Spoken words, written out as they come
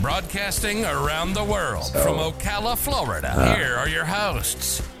Broadcasting around the world from Ocala, Florida. Here are your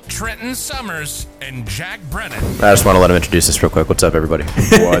hosts, Trenton Summers and Jack Brennan. I just want to let him introduce us real quick. What's up, everybody?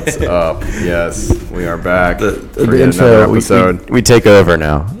 What's up? Yes, we are back. The intro, we take over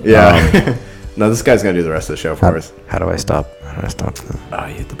now. Yeah. No, this guy's going to do the rest of the show for us. How do I stop? Oh,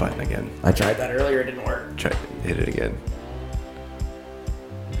 you hit the button again. I tried that earlier. It didn't work. Hit it again.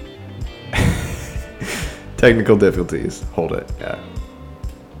 Technical difficulties. Hold it. Yeah.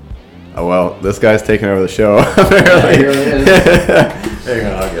 Oh, well, this guy's taking over the show. Apparently. Here it is. Hang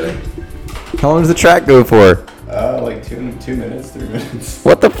on, I'll get it. How long does the track go for? Like 2 minutes, 3 minutes.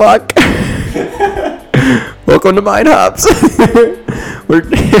 What the fuck? Welcome to Mind Hops.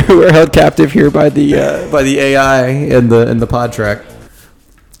 we're held captive here by the AI and the pod track.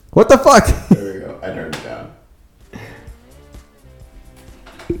 What the fuck? There we go. I turned it down.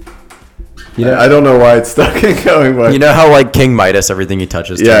 You know, I don't know why it's stuck and going, but you know how like King Midas, everything he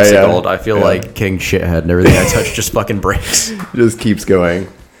touches turns to gold. I feel Yeah. like King Shithead and everything I touch just fucking breaks. just keeps going.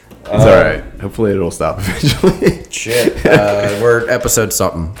 It's all right. Hopefully it'll stop eventually. Shit. We're episode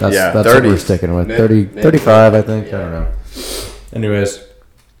something. That's 30s. what we're sticking with. 35, I think. Yeah. I don't know. Anyways,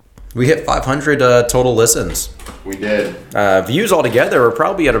 we hit 500 total listens. We did. Views altogether, we're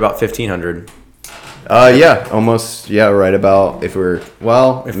probably at about 1,500. Yeah, almost. Yeah, right about.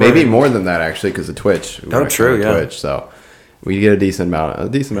 Maybe more than that actually, because of Twitch. Oh, true. Yeah. Twitch, so we get a decent amount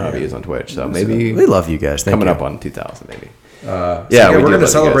of views on Twitch. So maybe We love you guys. Thank coming you. up on 2,000 maybe. We're do going love to you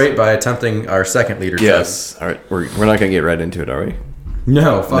celebrate guys. by attempting our second leadership. Yes. All right. We're not gonna get right into it, are we?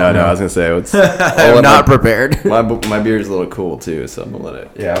 No. Fuck No. I was gonna say it's. I'm not prepared. My beer's a little cool too, so I'm gonna let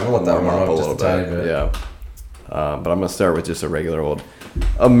it. Yeah, I'm gonna let that warm up a just little a tiny bit. Yeah. But I'm gonna start with just a regular old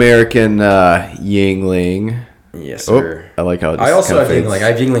American Yingling. Yes, sir. I like how it just I also kinda have fades. Yingling.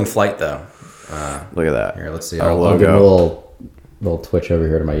 I have Yingling Flight though. Look at that. Here, let's see. Our I'll give a logo. little twitch over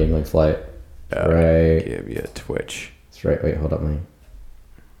here to my Yingling Flight. Right. Give you a Twitch. It's right. Wait, hold up, me.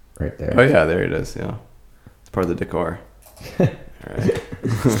 Right there. Oh yeah, there it is. Yeah, it's part of the decor. All right.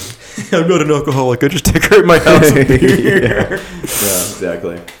 I'm not an alcoholic. I just decorate my house with beer. Yeah,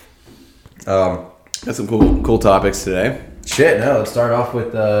 exactly. Got some cool topics today. Shit, no. Let's start off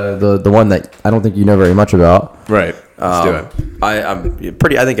with the one that I don't think you know very much about. Right. Let's do it.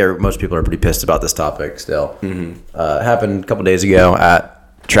 I think most people are pretty pissed about this topic still. Mm-hmm. It happened a couple days ago at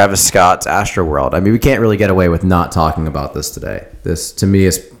Travis Scott's Astroworld. I mean, we can't really get away with not talking about this today. This, to me,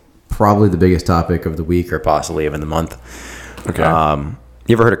 is probably the biggest topic of the week or possibly even the month. Okay.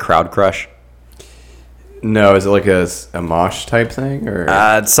 You ever heard of Crowd Crush? No, is it like a mosh type thing or?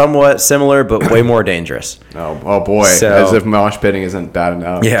 It's somewhat similar, but way more dangerous. Oh boy! So- As if mosh pitting isn't bad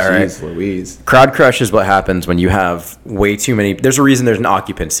enough. Yeah, right. Jeez Louise. Crowd crush is what happens when you have way too many. There's a reason there's an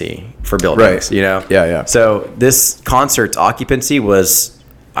occupancy for buildings, Right. you know? Yeah. So this concert's occupancy was,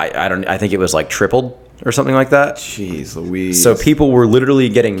 I think it was like tripled or something like that. Jeez Louise. So people were literally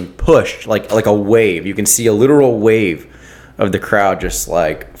getting pushed like a wave. You can see a literal wave of the crowd just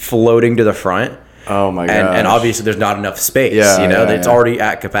like floating to the front. Oh my god! And obviously there's not enough space. Yeah, It's already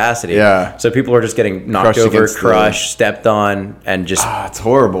at capacity. Yeah. So people are just getting knocked Crushed over, against crushed, stepped on, and just it's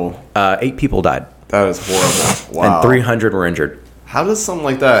horrible. 8 people died. That is horrible. Wow. And 300 were injured. How does something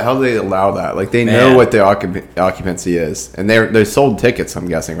like that? How do they allow that? Like they Man. know what the occupancy is, and they sold tickets. I'm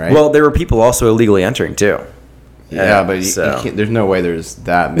guessing, right? Well, there were people also illegally entering too. yeah, but so- you can't, there's no way there's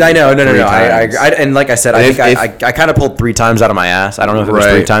that many. I know, no. 3 I times. and like I said, And I kind of pulled 3 times out of my ass. I don't know if it was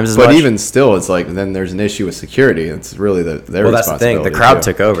 3 times as but much. even still, it's like then there's an issue with security. It's really their Well, that's the thing. responsibility. The crowd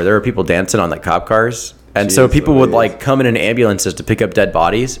too. took over. There were people dancing on like cop cars. And so Jeez people would Louise. like come in ambulances to pick up dead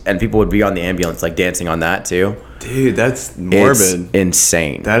bodies, and people would be on the ambulance like dancing on that too. Dude, that's It's morbid.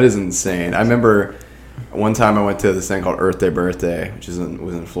 insane. That is insane. I remember one time I went to this thing called Earth Day Birthday, which was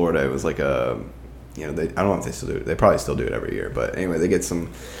in Florida. It was like a, I don't know if they still do it. They probably still do it every year. But anyway, they get some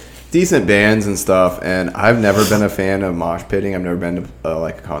decent bands and stuff. And I've never been a fan of mosh pitting. I've never been to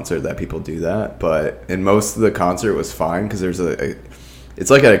like a concert that people do that. But in most of the concert, it was fine because there's it's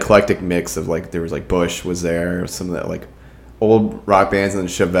like an eclectic mix of like there was like Bush was there, some of that like old rock bands, and then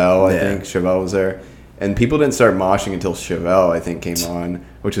Chevelle. I think Chevelle was there. And people didn't start moshing until Chevelle, I think, came on,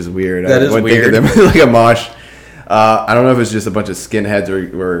 which is weird. That is wouldn't weird. Think of them as like a mosh. I don't know if it's just a bunch of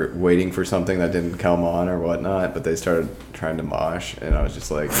skinheads were waiting for something that didn't come on or whatnot, but they started trying to mosh, and I was just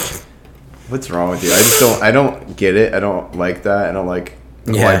like, "What's wrong with you?" I don't get it. I don't like that. I don't like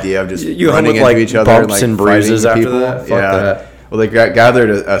the whole idea of just You hung running with, into like, each other bumps and and like bruises fighting after people. that? Fuck that. Well, they gathered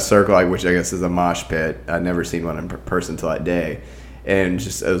a circle, which I guess is a mosh pit. I'd never seen one in person until that day, and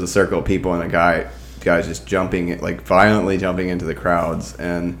just it was a circle of people and guys just jumping, like violently jumping into the crowds.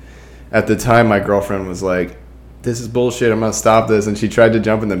 And at the time, my girlfriend was like, this is bullshit. I'm gonna stop this. And she tried to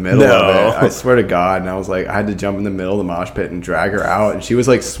jump in the middle of it. I swear to God. And I was like, I had to jump in the middle of the mosh pit and drag her out. And she was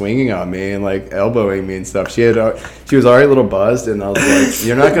like swinging on me and like elbowing me and stuff. She was already a little buzzed. And I was like,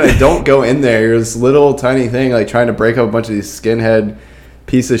 you're not gonna, don't go in there. You're this little tiny thing like trying to break up a bunch of these skinhead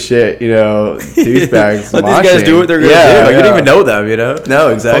piece of shit, douchebags. Let these guys do what they're gonna do. Like, you don't even know them, No,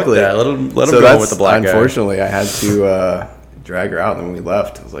 exactly. Fuck that. Let them go with the black guy. Unfortunately, I had to drag her out, and then we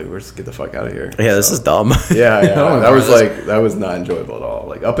left. I was like, "Let's get the fuck out of here." Yeah, this is dumb. Yeah. That was not enjoyable at all.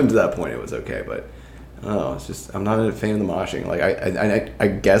 Like up until that point, it was okay, but it's just I'm not a fan of the moshing. Like I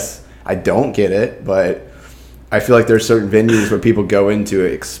guess I don't get it, but I feel like there's certain venues where people go into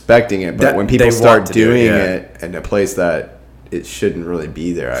it expecting it, but when people start doing it in a place that it shouldn't really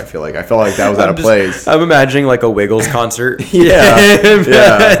be there. I felt like that was out of place. I'm imagining like a Wiggles concert.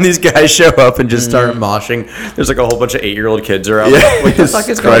 Yeah. And these guys show up and just start moshing. There's like a whole bunch of 8-year-old kids around. Yeah. What the fuck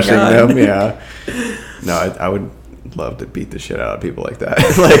is crushing going on? them. Yeah. No, I would love to beat the shit out of people like that.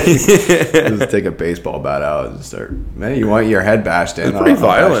 Like, just take a baseball bat out and start. Man, you want your head bashed in? They're pretty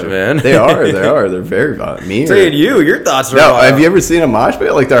violent, man. They are. They're very violent. Me, saying your thoughts are. No, wild. have you ever seen a mosh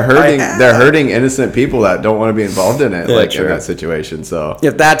pit? Like they're hurting innocent people that don't want to be involved in it. Yeah, in that situation. So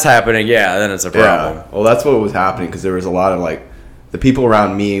if that's happening, then it's a problem. Yeah. Well, that's what was happening because there was a lot of like. The people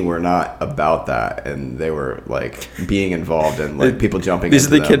around me were not about that, and they were like being involved and like people jumping. These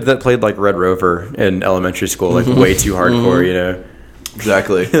are the kids that played like Red Rover in elementary school, like way too hardcore,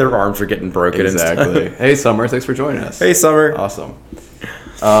 Exactly. Their arms were getting broken. Exactly. And stuff. Hey, Summer, thanks for joining us. Hey, Summer. Awesome.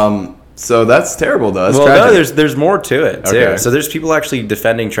 So that's terrible, though. That's no, there's more to it too. Okay. So there's people actually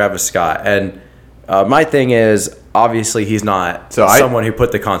defending Travis Scott, and my thing is obviously he's not someone who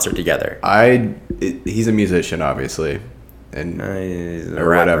put the concert together. He's a musician, obviously. And or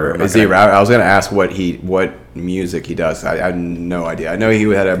whatever. Is he a rapper? I was gonna ask what music he does. I had no idea. I know he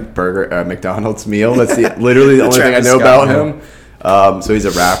had a McDonald's meal. That's literally the only thing I know about him. So he's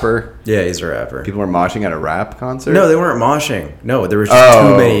a rapper. Yeah, he's a rapper. People were moshing at a rap concert? No, they weren't moshing. No, there was just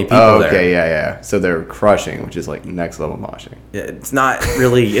too many people there. Okay, yeah. So they were crushing, which is like next level moshing. Yeah, it's not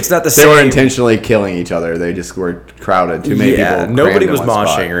the same. They were intentionally killing each other. They just were crowded. Too many people. Nobody was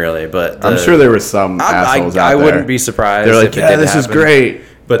moshing really, but I'm sure there were some assholes out there. I wouldn't be surprised. They're like, yeah, this is great.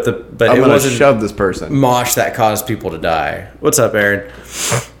 But I'm it gonna wasn't shove this person. Mosh that caused people to die. What's up, Aaron?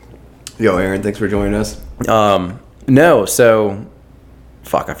 Yo, Aaron, thanks for joining us. No, so.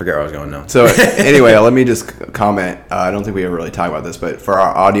 Fuck, I forget where I was going now. So anyway, let me just comment. I don't think we ever really talk about this, but for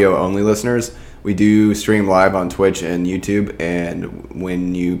our audio-only listeners, we do stream live on Twitch and YouTube, and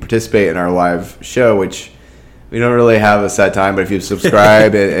when you participate in our live show, which we don't really have a set time, but if you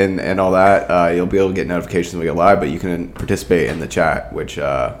subscribe and all that, you'll be able to get notifications when we go live, but you can participate in the chat, which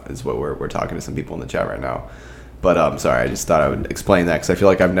is what we're talking to some people in the chat right now. But sorry, I just thought I would explain that because I feel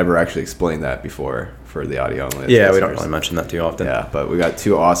like I've never actually explained that before for the audio only. Yeah, we don't really mention that too often. Yeah, but we got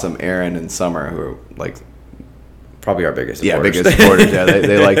two awesome, Aaron and Summer, who are like probably our biggest supporters. Yeah, biggest supporters. Yeah,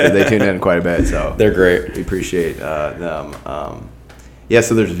 they like it. They tune in quite a bit, so they're great. We appreciate them. Yeah,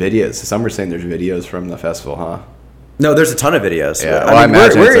 so there's videos. So Summer's saying there's videos from the festival, huh? No, there's a ton of videos. Yeah, I mean,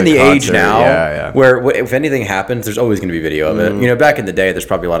 we're in the age now where if anything happens, there's always going to be video of it. Back in the day, there's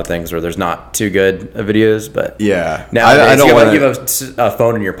probably a lot of things where there's not too good of videos, but now I don't want you have a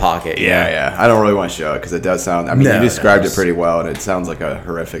phone in your pocket. Yeah. I don't really want to show it because it does sound. I mean, you described it pretty well, and it sounds like a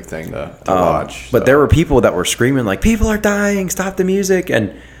horrific thing to watch. But there were people that were screaming like, "People are dying! Stop the music!"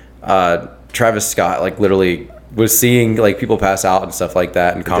 And Travis Scott like literally was seeing like people pass out and stuff like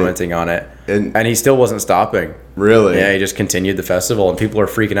that and commenting on it, and he still wasn't stopping. Really? Yeah, he just continued the festival, and people are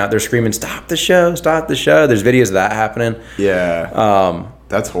freaking out. They're screaming, "Stop the show! Stop the show!" There's videos of that happening. Yeah.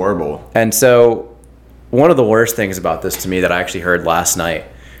 That's horrible. And so, one of the worst things about this to me that I actually heard last night,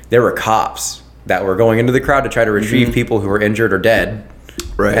 there were cops that were going into the crowd to try to retrieve people who were injured or dead.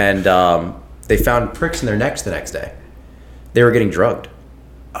 Right. And they found pricks in their necks the next day. They were getting drugged.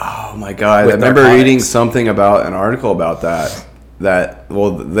 Oh my God! I remember reading something about an article about that.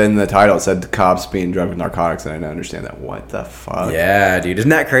 Then the title said the cops being drugged with narcotics, and I didn't understand that. What the fuck? Yeah, dude, isn't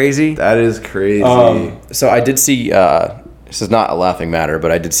that crazy? That is crazy. So I did see. This is not a laughing matter,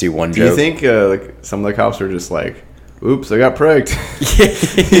 but I did see one joke. Do you think like some of the cops were just like, "Oops, I got pricked"?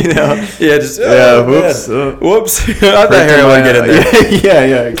 Yeah, just whoops, whoops. I thought Harry would get in there.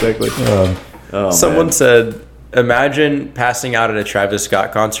 Yeah, exactly. Someone said, "Imagine passing out at a Travis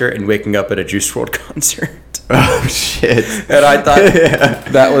Scott concert and waking up at a Juice WRLD concert." Oh shit! And I thought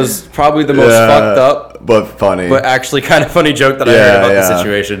that was probably the most fucked up, but funny, but actually kind of funny joke that I heard about the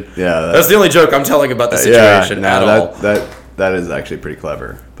situation. Yeah, that's the only joke I'm telling about the situation at all. That is actually pretty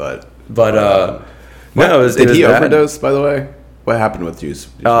clever, but no, did he overdose? By the way, What happened with Juice?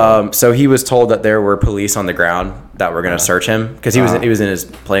 So he was told that there were police on the ground that were going to search him because he was in his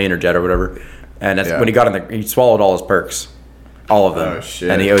plane or jet or whatever. And that's when he got in there, he swallowed all his perks, all of them. Oh shit!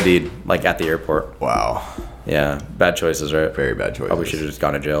 And he OD'd like at the airport. Wow. Yeah, bad choices, right? Very bad choices. Probably should have just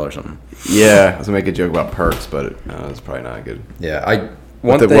gone to jail or something. Yeah, I was gonna make a joke about perks, but it's probably not good. Yeah,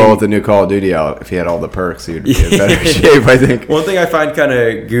 With the new Call of Duty out, if he had all the perks, he'd be in better shape, I think. One thing I find kind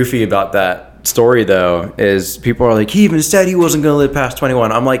of goofy about that story, though, is people are like, he even said he wasn't going to live past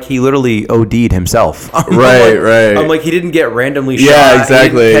 21. I'm like, he literally OD'd himself. Right. I'm like, he didn't get randomly shot. Yeah,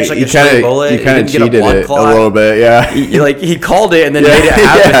 exactly. He didn't catch like a stray bullet. You kind of cheated it a little bit, yeah. He called it and then made it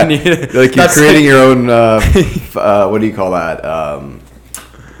happen. Yeah. Like you're creating your own, what do you call that?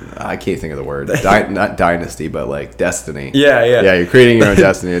 I can't think of the word. Not dynasty, but like destiny. Yeah. Yeah, you're creating your own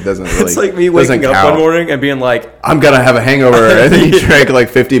destiny. It doesn't really. It's like me waking up one morning and being like, I'm gonna have a hangover. I think you drank like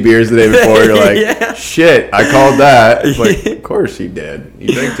 50 beers the day before. You're like, shit, I called that. It's like, of course you did. You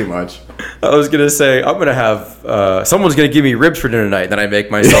drank too much. I was gonna say, I'm gonna have someone's gonna give me ribs for dinner tonight. Then I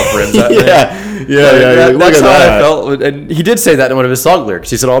make myself ribs. That night. Yeah. That's how I felt. And he did say that in one of his song lyrics.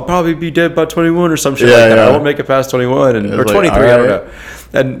 He said, "I'll probably be dead by 21 or some shit like that. I won't make it past 21 or 23. Like, I don't know."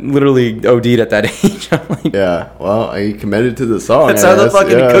 And literally OD'd at that age. I'm like, yeah. Well, he committed to the song. That's how the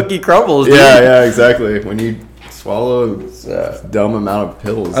fucking cookie crumbles. Dude. Yeah, exactly. When you swallow a dumb amount of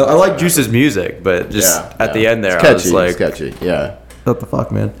pills. I like Juice's music, but just at the end there, it's catchy, I was like, sketchy. Yeah. What the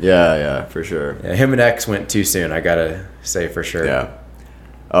fuck, man? Yeah, for sure. Yeah, him and X went too soon. I gotta say for sure. Yeah.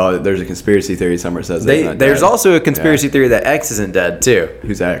 Oh, there's a conspiracy theory. Summer says there's also a conspiracy theory that X isn't dead too.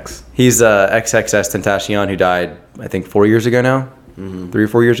 Who's X? He's XXS Tentacion, who died I think 4 years ago now, 3 or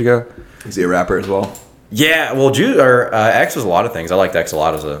 4 years ago. Is he a rapper as well? Yeah, well, X was a lot of things. I liked X a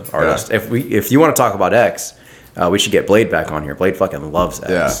lot as an artist. Yeah. If you want to talk about X, we should get Blade back on here. Blade fucking loves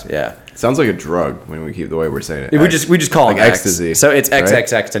X. Yeah. Sounds like a drug when we keep the way we're saying it. We just call him like X. Ecstasy. So it's right?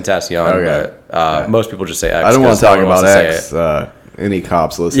 XXX Tentacion. Okay. But most people just say X. I don't want to talk about X. Any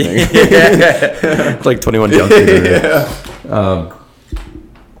cops listening? Like 21 Jump Street.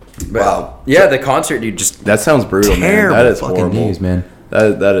 Wow. Yeah, the concert, dude, just that sounds brutal, man. That is horrible, news, man.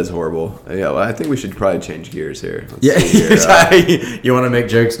 That is horrible. Yeah, well, I think we should probably change gears here. You want to make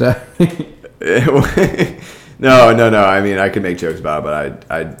jokes now? No. I mean, I could make jokes about it,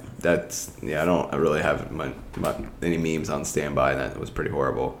 but I don't really have any memes on standby. That was pretty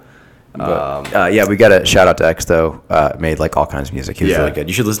horrible. But, we got a shout out to X though. Made like all kinds of music. He was really good.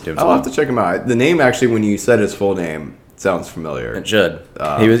 You should listen to him. I'll have to check him out. The name actually, when you said his full name, sounds familiar. It should.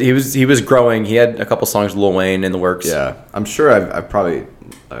 He was growing. He had a couple songs with Lil Wayne in the works. Yeah, I'm sure I've probably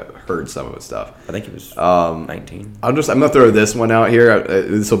heard some of his stuff. I think he was 19. I'm gonna throw this one out here.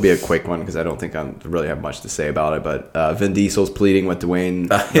 This will be a quick one because I don't think I really have much to say about it. But Vin Diesel's pleading with Dwayne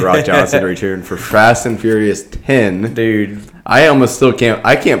The Rock Johnson to return for Fast and Furious 10. Dude, I almost still can't.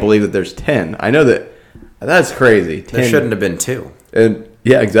 I can't believe that there's 10. I know that's crazy. 10. There shouldn't have been 2. And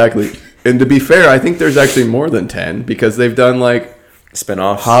yeah, exactly. And to be fair, I think there's actually more than 10 because they've done like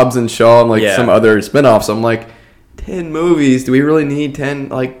spin-offs, Hobbs and Shaw, and like some other spin-offs. I'm like, 10 movies? Do we really need 10?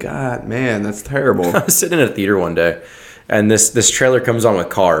 Like, God, man, that's terrible. I was sitting in a theater one day, and this trailer comes on with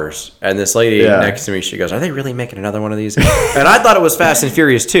Cars, and this lady next to me, she goes, "Are they really making another one of these?" And I thought it was Fast and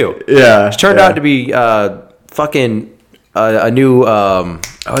Furious 2. Yeah. It turned out to be fucking a new I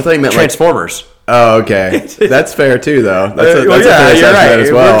thought you meant Transformers. Oh, okay. That's fair too, though. That's a fair you're right.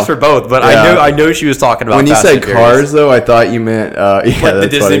 as well. It works for both, but I know she was talking about. When you Fast said and Furious. Cars, though, I thought you meant the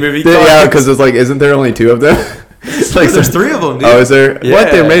Disney funny. movie. Yeah, because it's like, isn't there only 2 of them? It's like there's 3 of them, dude. Oh, is there? Yeah.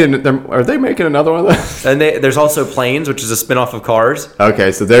 What? Are they making another one of those? And there's also Planes, which is a spin-off of Cars.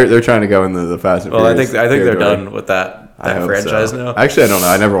 Okay, so they're trying to go into the Fast and Furious. Well, I think they're done with that franchise now. Actually, I don't know.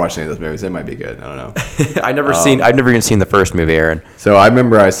 I never watched any of those movies. They might be good. I don't know. I've never even seen the first movie, Aaron. So I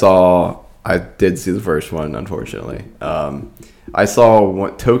remember I did see the first one, unfortunately. I saw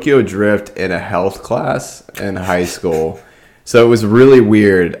Tokyo Drift in a health class in high school. So it was really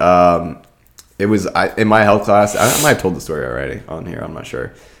weird. It was in my health class. I might have told the story already on here. I'm not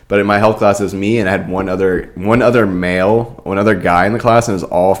sure. But in my health class, it was me, and I had one other guy in the class, and it was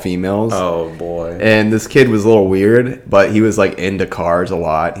all females. Oh boy! And this kid was a little weird, but he was like into cars a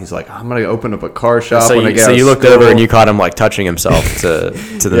lot. He's like, I'm gonna open up a car shop. So you looked over and you caught him like touching himself to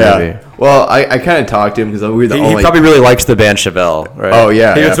the movie. Well, I kind of talked to him because we were the only. He probably really likes the band Chevelle, right? Oh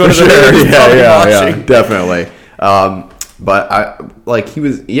yeah, he was for one of the sure. Yeah, definitely. But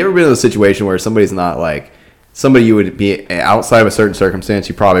you ever been in a situation where somebody's not like somebody you would be outside of a certain circumstance,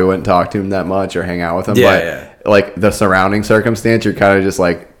 you probably wouldn't talk to him that much or hang out with him. Like the surrounding circumstance, you're kind of just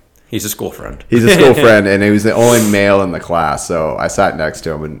like, he's a school friend. He's a school friend, and he was the only male in the class. So I sat next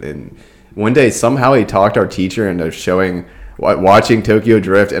to him, and one day somehow he talked our teacher into showing watching Tokyo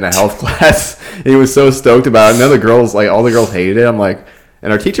Drift in a health class. He was so stoked about it. And then the girls, like all the girls hated it. I'm like,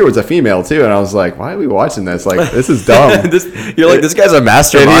 and our teacher was a female too. And I was like, why are we watching this? Like, this is dumb. You're like, this guy's a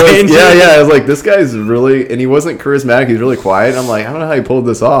mastermind. Yeah. I was like, this guy's really, and he wasn't charismatic. He's really quiet. And I'm like, I don't know how he pulled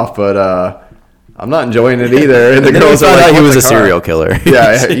this off, but I'm not enjoying it either. And the girls are like, he was "What's a car?" serial killer.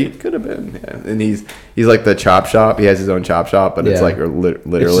 Yeah, he could have been. Yeah. And he's like the chop shop. He has his own chop shop, but it's Yeah. like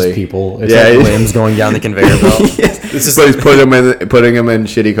literally It's just people. It's Yeah, like he- limbs going down the conveyor belt. This is he's putting them in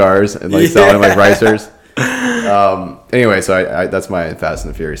shitty cars and like selling them like racers. Anyway, so I that's my Fast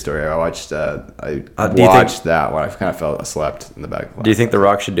and the Furious story. I watched do you watched that one. I kind of felt I slept in the back. Do you think The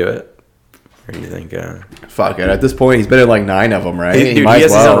Rock should do it? Or do you think... Fuck it. At this point, he's been in like 9 of them, right? Dude, he has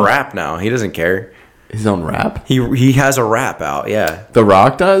his own rap now. He doesn't care. His own rap? He has a rap out, yeah. The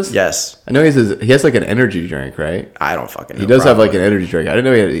Rock does? Yes. I know he has like an energy drink, right? I don't fucking know. He does have like an energy drink. I didn't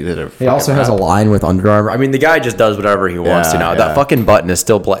know he had a He also has a line with Under Armour. I mean, the guy just does whatever he wants to now. Yeah. That fucking button is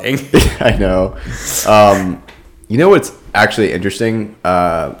still playing. I know. You know what's actually interesting?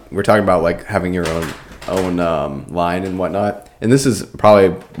 We're talking about like having your own line and whatnot, and this is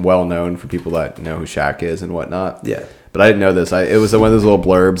probably well known for people that know who Shaq is and whatnot. Yeah. But I didn't know this. It was one of those little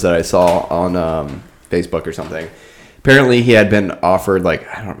blurbs that I saw on Facebook or something. Apparently, he had been offered like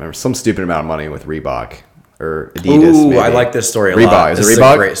I don't remember some stupid amount of money with Reebok or Adidas. Ooh, maybe. I like this story a Reebok. lot. Is This it is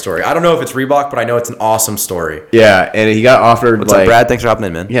Reebok? a great story. I don't know if it's Reebok, but I know it's an awesome story. Yeah, and he got offered What's like up, Brad? Thanks for hopping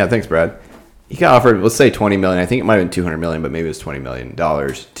in, man. Yeah, thanks, Brad. He got offered, let's say, $20 million. I think it might have been $200 million, but maybe it was $20 million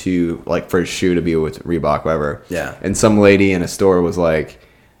to like for his shoe to be with Reebok, whatever. Yeah. And some lady in a store was like,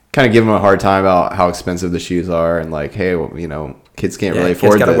 kind of giving him a hard time about how expensive the shoes are, and like, hey, well, kids can't really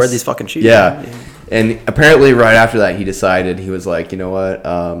afford Kids gotta this. wear these fucking shoes. Yeah. And apparently, right after that, he decided he was like, you know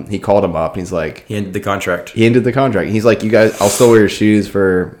what? He called him up, and he's like, He ended the contract. he ended the contract. He's like, you guys, I'll still wear your shoes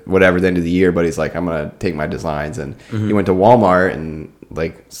for whatever the end of the year, but he's like, I'm gonna take my designs, and he went to Walmart and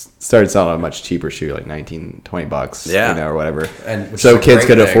like started selling a much cheaper shoe, like $19-20, Yeah. or whatever, And which so is a kids great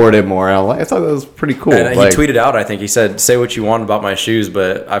could thing. afford it more. And I thought that was pretty cool. And like, he tweeted out, I think he said, "Say what you want about my shoes,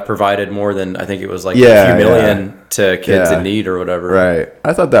 but I provided more than I think it was like Yeah, a few million to kids Yeah. in need or whatever." right?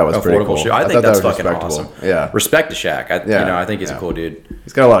 I thought that was pretty Affordable cool. shoe. I think thought that's that was fucking respectable. awesome. Yeah, Respect to Shaq. I think he's a cool dude.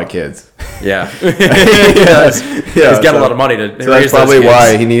 he's got a lot of kids. Yeah. yeah, He's got a lot of money to So raise that's probably those kids.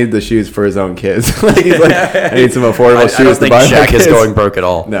 why he needed the shoes for his own kids. Like he's like, I need some affordable I shoes don't to think buy my Shaq is kids. going broke at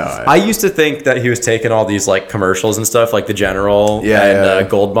all. No, I used to think that he was taking all these like commercials and stuff, like the General Yeah, and yeah.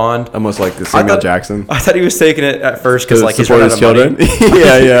 Gold Bond. Almost like the Samuel thought- Jackson. I thought he was taking it at first because To like he's support running his out of children.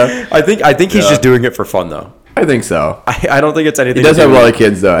 money. yeah. I think he's just doing it for fun though. I think so. I don't think it's anything. He does to have a do lot with- of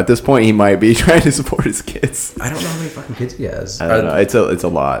kids though. At this point, he might be trying to support his kids. I don't know how many fucking kids he has. I don't know. It's a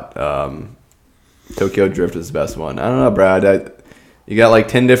lot. Tokyo Drift is the best one. I don't know, Brad. You got like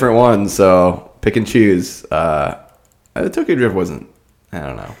 10 different ones, so pick and choose. Tokyo Drift wasn't. I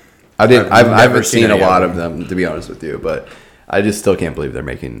don't know. I haven't seen a any lot of of them, to be honest with you, but I just still can't believe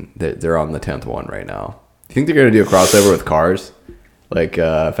they're on the 10th one right now. You think they're gonna do a crossover with Cars, like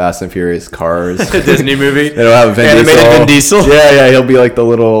Fast and Furious Cars? Disney movie. They don't have Animated Vin Diesel. Yeah, he'll be like the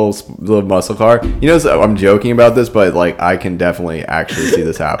little muscle car. So I'm joking about this, but like I can definitely actually see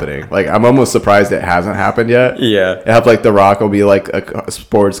this happening. Like I'm almost surprised it hasn't happened yet. Yeah. It have like The Rock will be like a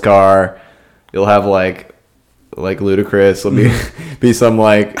sports car. You'll have like Ludacris will be some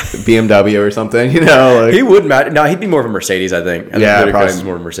like BMW or something. Like, He would matter. No, he'd be more of a Mercedes, I think. I think Yeah, Ludacris probably. is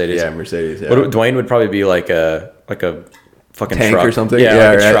more of a Mercedes. yeah, Mercedes. Yeah. Dwayne would probably be like a fucking Tank truck or something.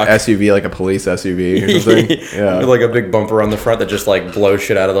 Yeah, or like a truck. SUV, like a police SUV or something. Yeah. With like a big bumper on the front that just like blows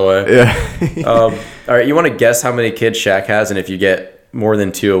shit out of the way. Yeah. All right, you want to guess how many kids Shaq has, and if you get more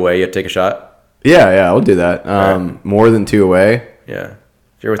than 2 away, you have to take a shot? Yeah, I'll do that. Alright. More than 2 away. Yeah.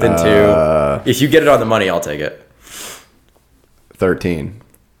 If you're within 2, if you get it on the money, I'll take it. 13.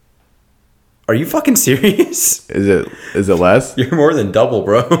 Are you fucking serious? Is it less? You're more than double,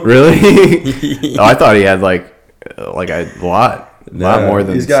 bro. Really? Oh, I thought he had like a lot more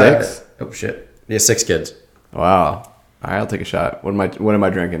than He's got- 6. Oh shit. He has 6 kids. Wow. All right, I'll take a shot. What am I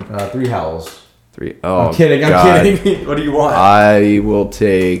drinking? 3 Howls. 3. Oh, I'm kidding. What do you want? I will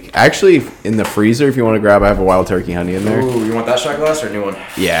take. Actually, in the freezer, if you want to grab, I have a Wild Turkey honey in there. Ooh, you want that shot glass or a new one?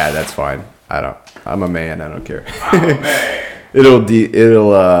 Yeah, that's fine. I'm a man. I don't care. Man. It'll.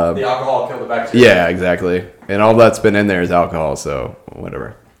 The alcohol killed the bacteria. Yeah, exactly. And all that's been in there is alcohol, so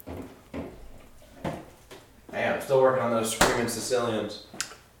whatever. Man, I'm still working on those screaming Sicilians.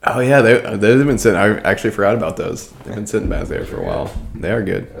 Oh yeah, they've been sitting. I actually forgot about those. They've been sitting back there for a while. They are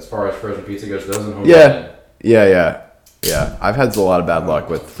good. As far as frozen pizza goes, those in home. Yeah. I've had a lot of bad luck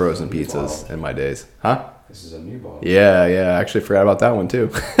with frozen pizzas in my days. Huh? This is a new bottle. Yeah. I actually forgot about that one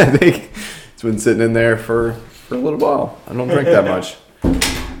too. I think it's been sitting in there for for a little while. I don't drink that much.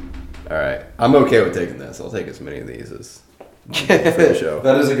 All right, I'm okay with taking this. I'll take as many of these as for the show.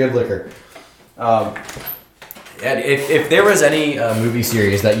 That is a good liquor. If there was any movie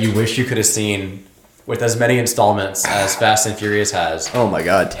series that you wish you could have seen with as many installments as Fast and Furious has, Oh my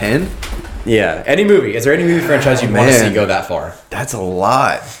God, 10? yeah, any movie. Is there any movie franchise you want to man. see go that far? That's a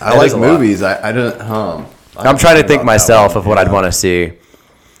lot. I That like is a lot. movies. I don't. I'm trying to think myself of what I'd want to see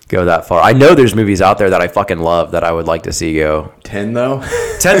go that far. I know there's movies out there that I fucking love that I would like to see go. 10 though.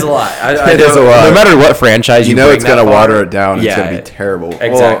 10's a lot. I 10 is a lot. No matter what franchise You know bring it's gonna that far, water it down. It's yeah, gonna be terrible.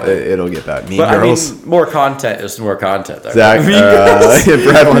 Exactly. Well, it'll get bad. Mean But Girls. I mean, more content is more content. Though. Zach, Mean Girls.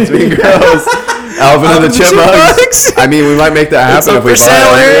 Brad wants Mean Girls. Alvin and the Chipmunks. I mean, we might make that happen if we for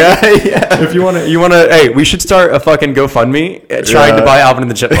sale, buy it. Yeah. If you want to, hey, we should start a fucking GoFundMe trying to buy Alvin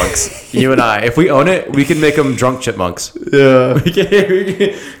and the Chipmunks. You and I, if we own it, we can make them drunk chipmunks. Yeah.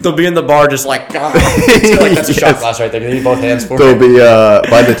 They'll be in the bar just like, that's a shot glass right there. You need both hands for They'll it.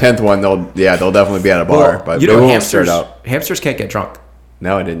 be by the 10th one. They'll definitely be at a bar. Well, but you they know, won't stir it out. hamsters can't get drunk.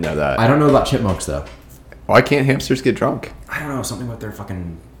 No, I didn't know that. I don't know about chipmunks though. Why can't hamsters get drunk? I don't know, something with their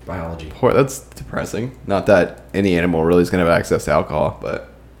fucking biology. Poor, that's depressing. Not that any animal really is going to have access to alcohol, but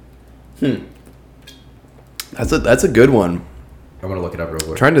that's a good one. I want to look it up real quick.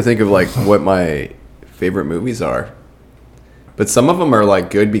 I'm trying to think of like what my favorite movies are, but some of them are like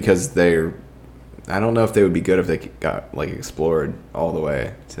good because they're. I don't know if they would be good if they got like explored all the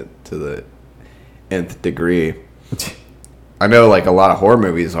way to the nth degree. I know like a lot of horror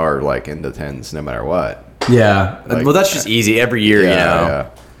movies are like in the 10s no matter what. Yeah. Like- well, that's just easy every year, you know. Yeah.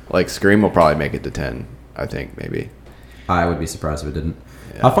 Like Scream will probably make it to 10. I think maybe. I would be surprised if it didn't.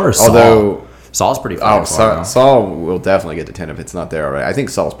 How far is Although Saw's pretty far. Saw will definitely get to 10 if it's not there already. I think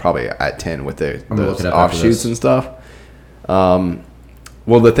Saw's probably at 10 with gonna look those it up after offshoots this. and stuff.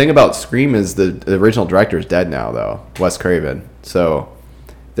 Well, the thing about Scream is the original director is dead now, though, Wes Craven. So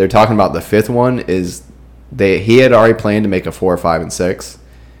they're talking about the fifth one is he had already planned to make a 4, 5, and 6,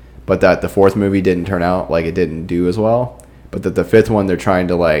 but that the fourth movie didn't turn out, like it didn't do as well. But that the fifth one they're trying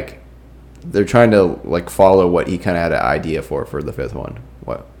to follow what he kind of had an idea for the fifth one.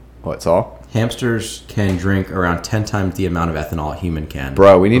 What Saul? Hamsters can drink around 10 times the amount of ethanol a human can.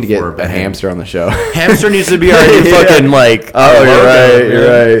 Bro, we need to get before a beheading. hamster on the show. Hamster needs to be our new fucking like. Oh, you're right. man. You're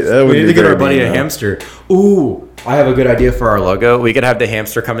right. That We would need be to get our very buddy mean, a though. hamster. Ooh, I have a good idea for our logo. We could have the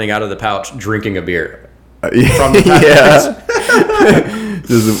hamster coming out of the pouch drinking a beer. From the Yeah.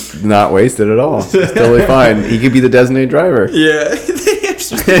 This is not wasted at all. It's totally fine. He could be the designated driver. Yeah, the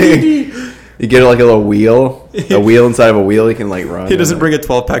hamster's You get like a little wheel, a wheel inside of a wheel. He can like run. He doesn't bring a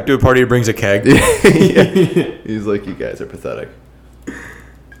 12-pack to a party. He brings a keg. Yeah. He's like, you guys are pathetic.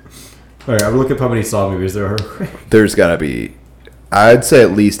 All right, I'm looking up how many Saw movies there are. There's gotta be, I'd say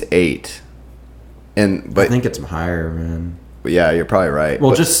at least 8. I But think it's higher, man. yeah, you're probably right.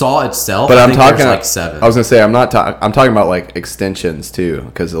 Well, but, just Saw itself. But I I'm think talking there's like 7. I was gonna say I'm talking about like extensions too,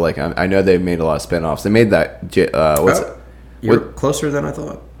 because like I know they've made a lot of spinoffs. They made that. You're closer than I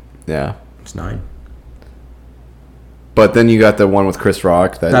thought. Yeah. It's 9. But then you got the one with Chris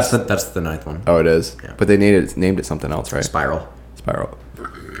Rock. That's the 9th one. Oh, it is. Yeah. But they named it something else, right? Spiral.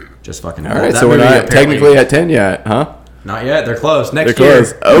 Just fucking. All right, that so we're movie not apparently- technically at 10 yet, huh? Not yet. They're close. They're Next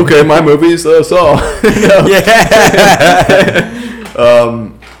close. year. Okay, my movie's Saw.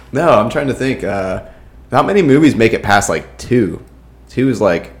 No, I'm trying to think. Not many movies make it past like 2. 2 is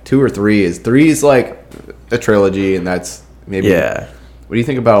like 2 or 3 is 3 is like a trilogy, and that's maybe. Yeah. What do you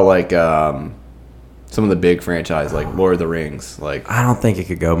think about like some of the big franchise like Lord of the Rings, like I don't think it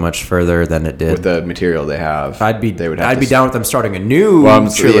could go much further than it did. with the material they have? I'd be have to down with them starting a new Well,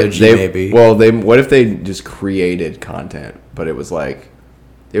 trilogy, maybe. Well, what if they just created content, but it was like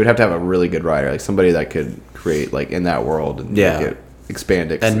they would have to have a really good writer, like somebody that could create like in that world and Yeah. make it,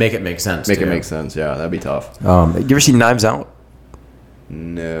 expand it and make it make sense. make too. it make sense. Yeah, that'd be tough. You ever see Knives Out?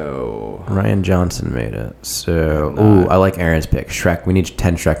 No, Ryan Johnson made it. So, I like Aaron's pick. Shrek. We need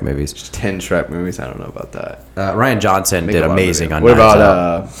 10 Shrek movies. 10 Shrek movies. I don't know about that. Ryan Johnson Make did a lot of amazing videos. on What Knives about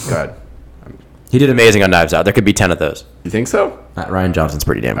Out. go ahead. He did amazing on Knives Out. There could be 10 of those. You think so? Ryan Johnson's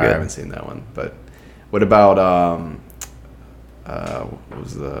pretty damn I good. haven't seen that one, but what about what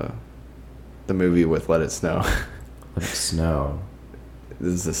was the movie with Let It Snow? Let it snow.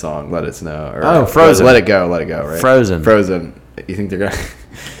 This is the song Let It Snow. Or, Oh, Frozen. Let It Go, right? Frozen. Frozen. You think they're gonna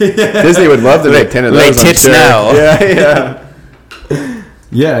Disney would love to make 10 of those. Lay I'm tits sure. now. Yeah.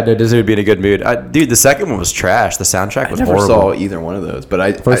 Yeah, no, Disney would be in a good mood. Dude, the second one was trash. The soundtrack I was never horrible. saw either one of those,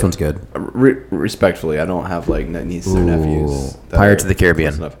 but The first one's good. Respectfully, I don't have like nieces or nephews. that Pirates are of the Caribbean.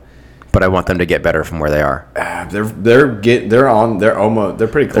 close enough. but I want them to get better from where they are. They're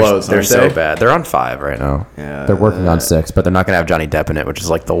pretty close. They're aren't so they? bad. They're on 5 right now. Yeah. They're working on 6, but they're not gonna have Johnny Depp in it, which is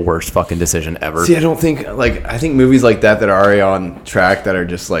like the worst fucking decision ever. See, I think movies like that are already on track that are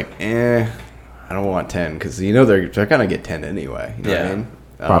just like, I don't want 10 because they're gonna get 10 anyway. You know what I mean?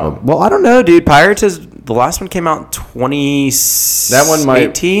 Probably. Well, I don't know, dude. Pirates is the last one came out in 2018. That one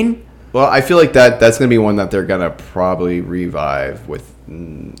might. Well, I feel like that's gonna be one that they're gonna probably revive with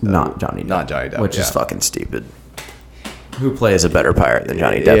not Johnny Depp, which is fucking stupid. Who plays a better pirate than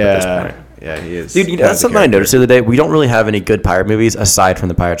Johnny Depp at this point? Yeah, he is. Dude, that's something I noticed the other day. We don't really have any good pirate movies aside from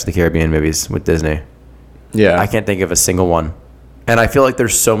the Pirates of the Caribbean movies with Disney. Yeah. I can't think of a single one. And I feel like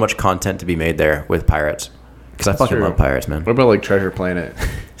there's so much content to be made there with pirates. Because I fucking love pirates, man. What about like Treasure Planet?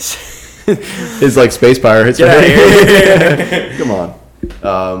 It's like space pirates, Yeah, right? Come on.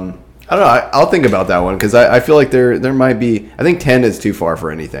 I don't know. I'll think about that one because I feel like there might be. I think 10 is too far for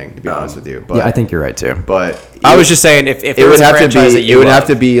anything, to be honest with you. But, yeah, I think you're right too. But I was just saying, if it there would was a have to franchise be, that you it would love- have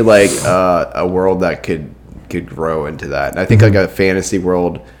to be like a world that could grow into that. And I think like a fantasy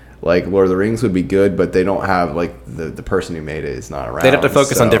world, like Lord of the Rings, would be good, but they don't have like the person who made it is not around. They'd have to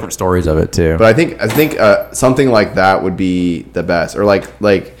focus on different stories of it too. But I think something like that would be the best, or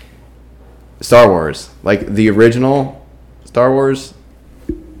like Star Wars, like the original Star Wars,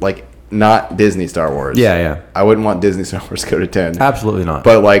 like not Disney Star Wars. Yeah. I wouldn't want Disney Star Wars to go to 10. Absolutely not.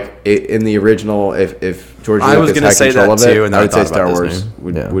 But like in the original, if George I was Lucas gonna had say control that of it, too, and then I I would say thought Star about Wars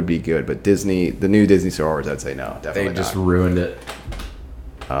Disney. would be good. But the new Disney Star Wars, I'd say no, definitely they just not. ruined it.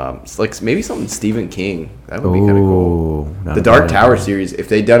 It's like maybe something Stephen King. That would be kind of cool. Not The a Dark bad Tower idea. series, if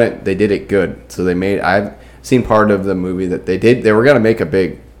they done it, they did it good. So I've seen part of the movie that they did. They were gonna make a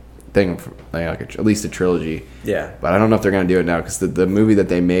big thing, at least a trilogy. Yeah. But I don't know if they're gonna do it now because the movie that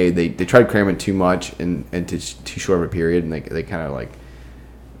they made, they tried cramming too much into too short of a period, and they kind of like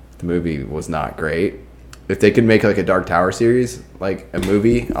the movie was not great. If they could make like a Dark Tower series, like a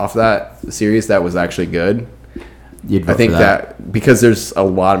movie off that series that was actually good. You'd vote I think for that because there's a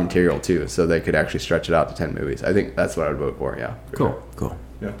lot of material too, so they could actually stretch it out to 10 movies. I think that's what I would vote for. Yeah. For sure. Cool.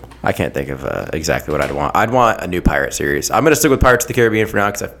 Yeah. I can't think of exactly what I'd want. I'd want a new pirate series. I'm going to stick with Pirates of the Caribbean for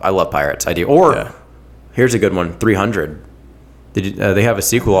now because I love pirates. I do. Or here's a good one: 300. They have a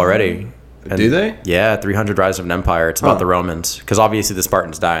sequel already. And Do they? Yeah, 300 Rise of an Empire. It's about the Romans because obviously the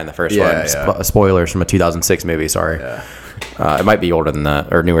Spartans die in the first one. Yeah. Spoilers from a 2006 movie. Sorry. Yeah. It might be older than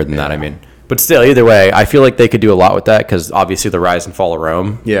that or newer than that. I mean. But still, either way, I feel like they could do a lot with that because obviously the rise and fall of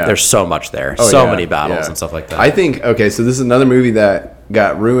Rome. Yeah. There's so much there. Oh, so yeah, many battles yeah. and stuff like that. I think, okay, so this is another movie that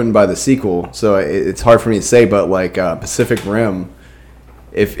got ruined by the sequel, so it's hard for me to say, but like Pacific Rim,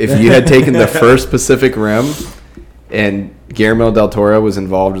 if you had taken the first Pacific Rim and Guillermo del Toro was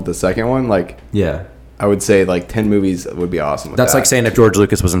involved with the second one, like, yeah. I would say like 10 movies would be awesome with That's that. like saying if George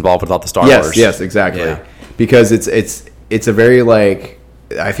Lucas was involved with all the Star Wars. Yes, exactly. Yeah. Because it's a very like,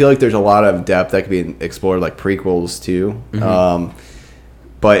 I feel like there's a lot of depth that could be explored, like prequels too. Mm-hmm.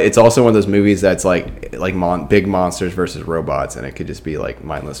 But it's also one of those movies that's like big monsters versus robots, and it could just be like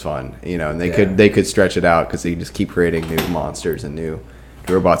mindless fun, And they could stretch it out because they just keep creating new monsters and new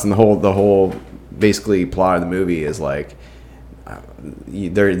robots, and the whole basically plot of the movie is like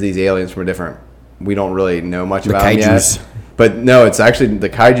there are these aliens from a different. We don't really know much about them kaijus. yet, but no, it's actually the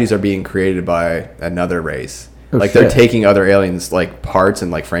kaijus are being created by another race. Oh, like shit. they're taking other aliens like parts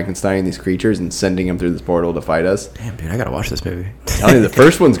and like Frankenstein these creatures and sending them through this portal to fight us. Damn, dude, I gotta watch this movie. I'm telling you, the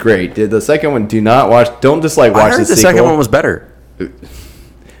first one's great. The second one, do not watch. Don't just like I watch heard the the sequel. second one was better.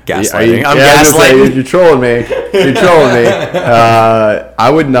 Gaslighting. I'm I was gonna say, gaslighting. you're trolling me. You're trolling me. I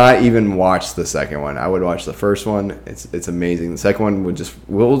would not even watch the second one. I would watch the first one. It's amazing. The second one would just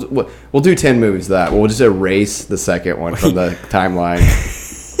we'll do 10 movies of that. We'll just erase the second one from the timeline.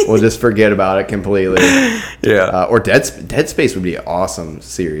 We'll just forget about it completely. Yeah. Or Dead Space would be an awesome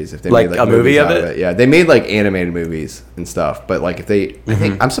series if they Like made a movie movies of out it? Yeah, they made like animated movies and stuff. But like if they, I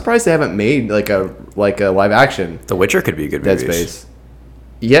think I'm surprised they haven't made like a live action The Witcher could be a good Dead movie. Space.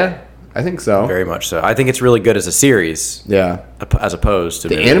 Yeah, I think so. Very much so. I think it's really good as a series, Yeah. as opposed to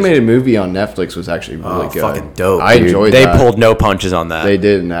The movies. animated movie on Netflix was actually really good. Fucking dope. I dude. enjoyed They that. pulled no punches on that. They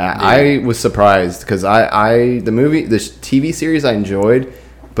did. And I was surprised because the TV series I enjoyed,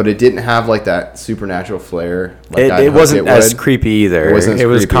 but it didn't have like that supernatural flair. Like It wasn't as creepy either. It was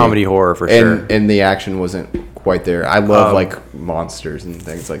creepy. comedy horror for sure. And the action wasn't quite there. I love like monsters and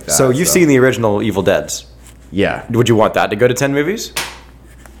things like that. So you've seen the original Evil Deads. Yeah. Would you want that to go to 10 movies?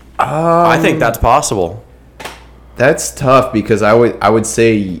 I think that's possible. That's tough because I would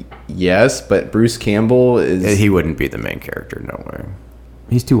say yes, but Bruce Campbell is. He wouldn't be the main character, no way.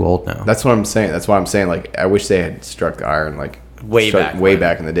 He's too old now. That's what I'm saying. That's why I'm saying like I wish they had struck the iron like Way back way when.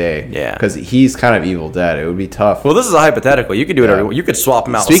 back in the day. Yeah. because he's kind of Evil Dead. It would be tough. Well, this is a hypothetical. You could do whatever. Yeah. You could swap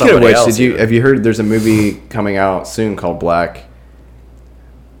him out. Speaking with of which, else, have you heard? There's a movie coming out soon called Black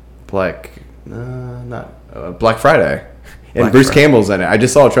Friday, and Black Bruce Friday. Campbell's in it. I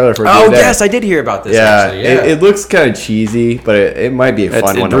just saw a trailer for it. the Oh other day. yes, I did hear about this. Yeah, actually. It looks kind of cheesy, but it might be a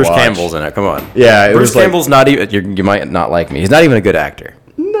fun one Bruce to watch. Campbell's in it. Come on. Yeah, it Bruce was like- Campbell's not even. You might not like me. He's not even a good actor.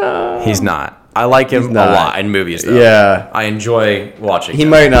 No, he's not. I like him a not. lot in movies, though. Yeah. I enjoy watching He him.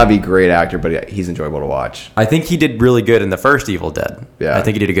 might not be a great actor, but he's enjoyable to watch. I think he did really good in the first Evil Dead. Yeah. I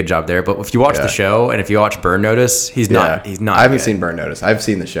think he did a good job there. But if you watch Yeah. the show and if you watch Burn Notice, he's not. He's not. I haven't good. seen Burn Notice. I've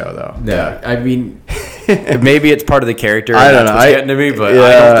seen the show though. Yeah, I mean, maybe it's part of the character. I and don't that's know. what's getting to me, but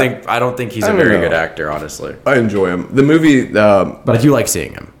Yeah. I don't think he's I a don't very know. good actor, honestly. I enjoy him. The movie, But I do like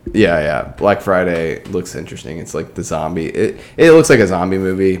seeing him. yeah, Black Friday looks interesting. It's like the zombie. It looks like a zombie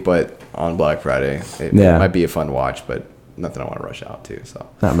movie, but on Black Friday, it might be a fun watch, but nothing I want to rush out to. So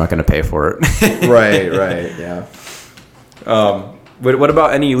I'm not going to pay for it. right, yeah. What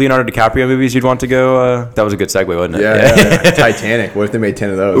about any Leonardo DiCaprio movies you'd want to go? That was a good segue, wasn't it? Yeah. Titanic. What if they made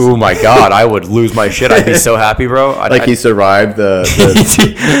 10 of those? Oh my God, I would lose my shit. I'd be so happy, bro. He survived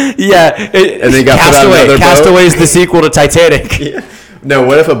the yeah, And then got put on another boat? Castaway is the sequel to Titanic. No,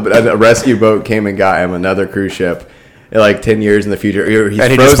 what if a rescue boat came and got him another cruise ship in like 10 years in the future? He's And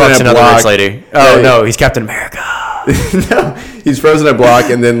he just frozen fucks in a another block. rich lady. Oh Yeah. no, he's Captain America. No, he's frozen in a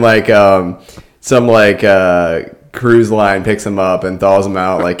block, and then some cruise line picks him up and thaws him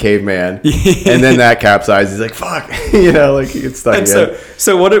out like caveman, and then that capsizes. He's like, "Fuck," he gets stuck And again.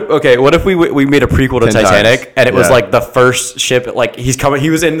 so what if we made a prequel to 10 Titanic times. and it was Yeah. like the first ship, like he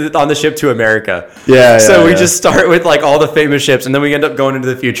was on the ship to America. Yeah, So we yeah. just start with like all the famous ships and then we end up going into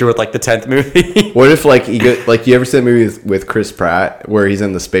the future with like the 10th movie. What if you ever see the movie with Chris Pratt where he's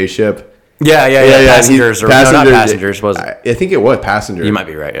in the spaceship? yeah. Passengers he- or no, not passengers was it? I think it was Passenger. You might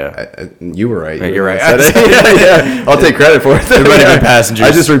be right, yeah. You were right. You're right. Said it. Yeah. I'll take credit for it. It might have been Passengers.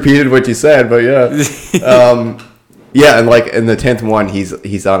 I just repeated what you said, but yeah. Yeah, and like in the 10th one,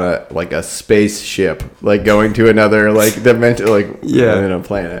 he's on a spaceship, like going to another dimension,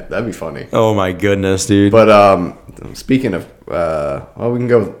 planet. That'd be funny. Oh my goodness, dude. But speaking of, we'll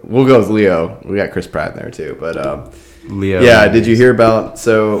go with Leo. We got Chris Pratt in there too. But Leo. yeah, did you hear about?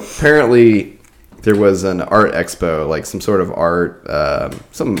 So apparently there was an art expo, like some sort of art,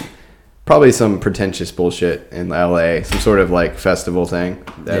 probably some pretentious bullshit in LA, some sort of like festival thing.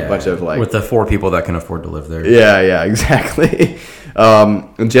 A bunch of with the 4 people that can afford to live there. yeah, exactly.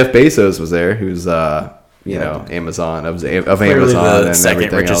 And Jeff Bezos was there, who's Amazon of Amazon the and second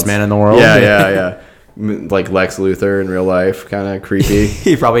everything richest else. man in the world. Yeah. Like Lex Luthor in real life, kind of creepy.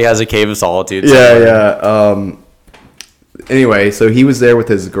 He probably has a cave of solitude. Yeah. Anyway, so he was there with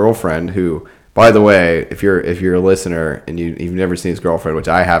his girlfriend, who, by the way, if you're a listener and you've never seen his girlfriend, which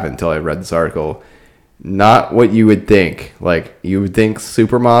I haven't until I read this article, not what you would think. Like you would think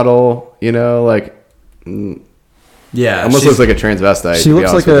supermodel, Yeah. almost looks like a transvestite. she to be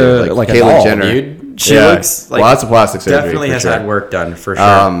looks honest like with you. a like a Caitlyn doll, Jenner. dude. She looks like lots of plastic surgery. definitely for has sure. had work done for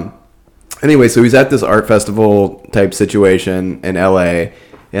sure. Anyway, so he's at this art festival type situation in LA,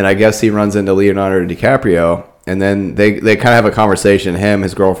 and I guess he runs into Leonardo DiCaprio, and then they kind of have a conversation, him,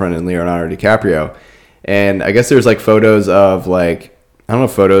 his girlfriend, and Leonardo DiCaprio. And I guess there's like photos of I don't know,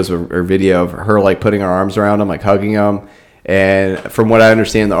 photos or video of her like putting her arms around him, like hugging him. And from what I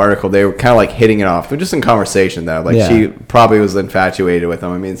understand in the article, they were kind of like hitting it off. They're just in conversation though. Like she probably was infatuated with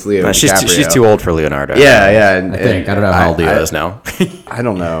him. I mean, it's Leo DiCaprio. She's too old for Leonardo. Yeah. And, I think. I don't know how old Leo is now. I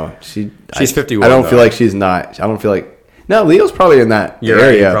don't know. She's 51. I don't though. feel like she's not. I don't feel like. No, Leo's probably in that You're right,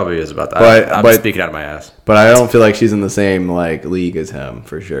 area. he probably is about that. I'm But speaking out of my ass. But I don't feel like she's in the same league as him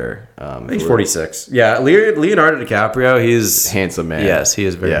for sure. I think 46. Yeah, Leonardo DiCaprio, he's handsome man. Yes, he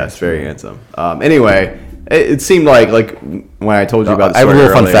is very. Yes, very handsome. Anyway, it seemed like when I told you about. I have a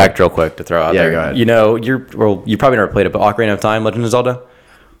little fun earlier- fact real quick to throw out Yeah, there. go ahead. You probably never played it, but Ocarina of Time, Legend of Zelda.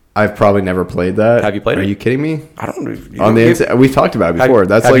 I've probably never played that. Have you played Are it? you kidding me? I don't. On the inside, we've talked about it before.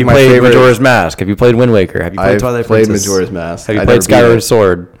 That's have like you my played favorite. Majora's Mask? Have you played Wind Waker? Have you played I've Twilight played Princess? Majora's Mask. Have you I played never beat Skyward it.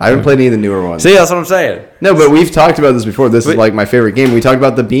 Sword? I haven't played any of the newer ones. See, that's what I'm saying. No, but we've talked about this before. This is like my favorite game. We talked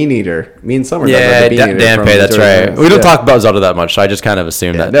about the Bean Eater. Me and Summer. talked Yeah, about the Bean Eater from Danpei, that's Majora's right. Mask. We don't Yeah. talk about Zelda that much, so I just kind of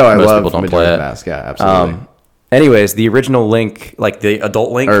assume that No, I most love people don't Majora's play it. Mask. Yeah, absolutely. Anyways, the original Link, like the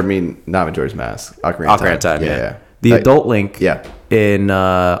adult Link, Or I mean, not Majora's Mask. Ocarina of Time, yeah. The Like, adult Link, yeah. in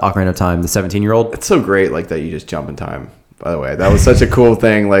Ocarina of Time, the 17-year-old. It's so great, like that you just jump in time. By the way, that was such a cool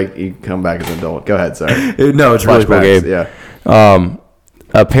thing. Like you come back as an adult. Go ahead, sorry. No, it's a really cool Flashbacks, game. Yeah.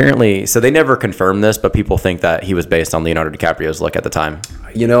 Apparently, so they never confirmed this, but people think that he was based on Leonardo DiCaprio's look at the time.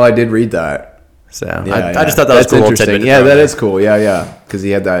 You know, I did read that. So Yeah, I just thought that was that's cool. Little interesting. tidbit to Yeah, throw that in is cool. Yeah. Because he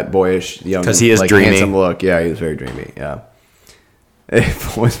had that boyish, young, 'Cause he is like, dreamy. handsome look. Yeah, he was very dreamy. Yeah.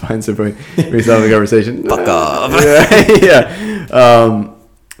 It always finds a point. We're having a conversation. Fuck off. Yeah.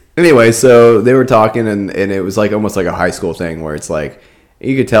 Anyway, so they were talking, and it was like almost like a high school thing where it's like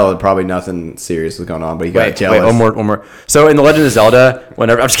you could tell probably nothing serious was going on, but he got jealous. Wait, one more. So in The Legend of Zelda,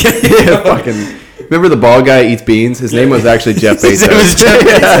 whenever I'm just kidding. Yeah, fucking. Remember the bald guy eats beans? His name was actually Jeff Bezos. It was Jeff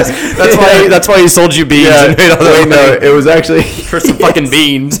Bezos. That's why he sold you beans. Yeah. And made all that Wait, no, money it was actually for some fucking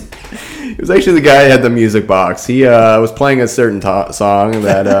beans. It was actually the guy who had the music box. He was playing a certain song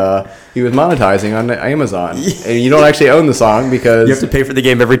that he was monetizing on Amazon, and you don't actually own the song because You have to pay for the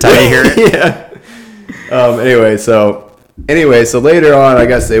game every time you hear it. Yeah. Anyway, so later on, I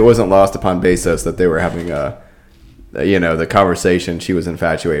guess it wasn't lost upon Bezos that they were having the conversation. She was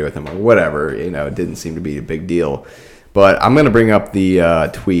infatuated with him, or whatever. It didn't seem to be a big deal. But I'm gonna bring up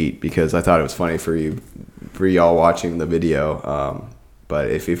the tweet because I thought it was funny for y'all watching the video. But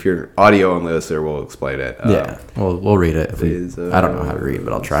if you're audio only listener, we'll explain it. Yeah, we'll read it. I don't know how to read,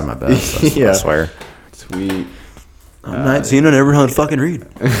 but I'll try my best. I swear. Tweet. I'm 19 and never know how to fucking read.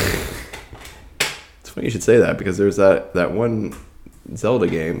 It's funny you should say that because there's that one Zelda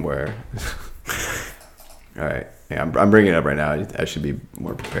game where. All right, yeah, I'm bringing it up right now. I should be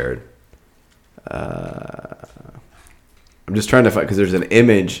more prepared. I'm just trying to find because there's an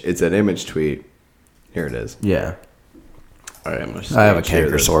image. It's an image tweet. Here it is. Yeah. All right, I have a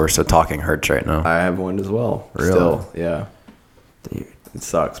canker sore, so talking hurts right now. I have one as well. Really? Still, yeah. Dude. It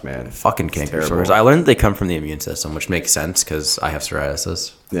sucks, man. Fucking canker sores. I learned they come from the immune system, which makes sense because I have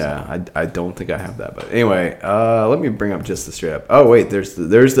psoriasis. Yeah, I don't think I have that, but anyway, let me bring up just the straight up. Oh wait, there's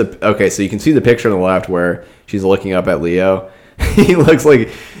the okay, so you can see the picture on the left where she's looking up at Leo. He looks like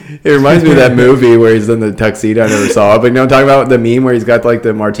it reminds me of that movie where he's in the tuxedo. I never saw it, but I'm talking about the meme where he's got like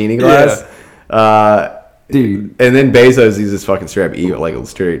the martini glass. Yeah. Dude, and then Bezos, he's just fucking straight up evil, like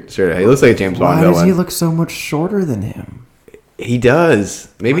straight. He looks like a James Bond villain. Why does he look so much shorter than him? He does.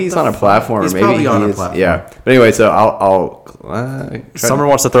 Maybe he's on a platform. He's maybe probably on a platform. Yeah. But anyway, so I'll Summer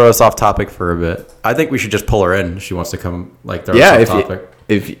wants to throw us off topic for a bit. I think we should just pull her in. She wants to come throw us off topic.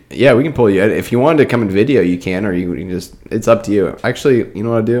 If we can pull you in. If you wanted to come in video, you can, or you can just. It's up to you. Actually, you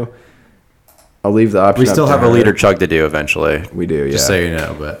know what I'll do? I'll leave the option. We still have a leader chug to do eventually. We do, yeah. Just so you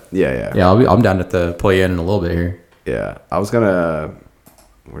know, but yeah. I'm down to pull you in a little bit here. Yeah, I was gonna.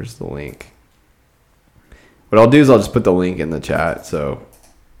 Where's the link? What I'll do is I'll just put the link in the chat. So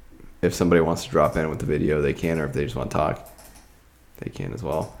if somebody wants to drop in with the video, they can, or if they just want to talk, they can as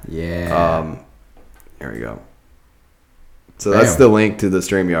well. Yeah. Here we go. So that's the link to the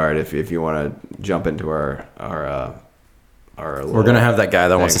StreamYard if you want to jump into our We're gonna have that guy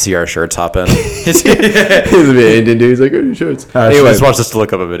that wants to see our shirts hop in. He's a bit Indian dude. He's like, "Oh, your shirts." Anyway, he just wants us to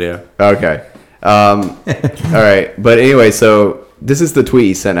look up a video. Okay. All right. But anyway, so this is the tweet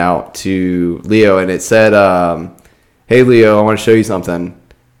he sent out to Leo, and it said, "Hey Leo, I want to show you something."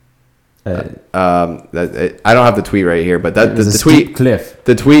 I don't have the tweet right here, but the tweet cliff.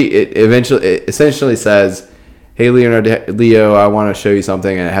 The tweet it essentially says, "Hey Leo, I want to show you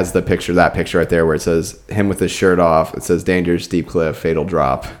something," and it has that picture right there where it says him with his shirt off. It says "Dangerous steep cliff, fatal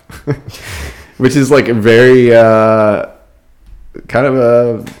drop," which is like a very kind of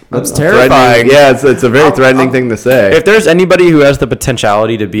a that's terrifying. Yeah, it's a very threatening thing to say. If there's anybody who has the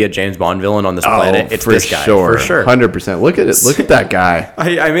potentiality to be a James Bond villain on this planet, it's this guy. For sure. 100%. Look at it. Look at that guy.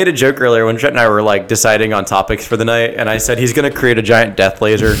 I made a joke earlier when Trent and I were like deciding on topics for the night, and I said he's going to create a giant death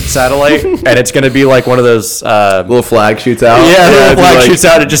laser satellite, and it's going to be like one of those little flag shoots out. Yeah, little flag shoots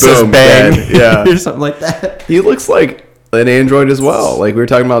out. It just says bang. Dead. Yeah, or something like that. He looks like an android as well. Like we were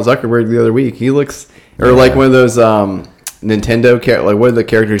talking about Zuckerberg the other week. He looks like one of those Nintendo like what are the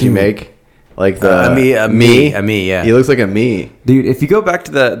characters you make? Like the me, yeah. He looks like a me. Dude, if you go back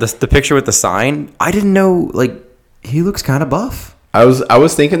to the picture with the sign, I didn't know he looks kind of buff. I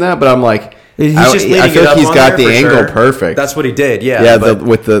was thinking that, but I'm like I feel like he's got the angle perfect. That's what he did, yeah. Yeah,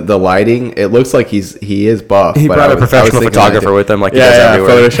 with the lighting, it looks like he is buff. He brought a professional photographer with him, like he does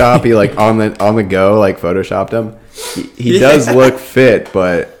everywhere. Photoshop. He like on the go, like photoshopped him. He does look fit,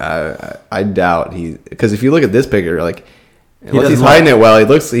 but I doubt because if you look at this picture, like unless he's hiding it well, he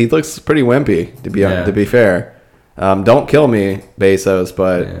looks pretty wimpy. To be fair, don't kill me, Bezos,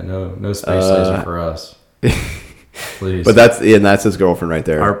 but no space laser for us. Please. But that's his girlfriend right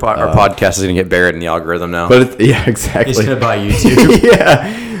there. Our podcast is gonna get buried in the algorithm now. But exactly. He's gonna buy YouTube.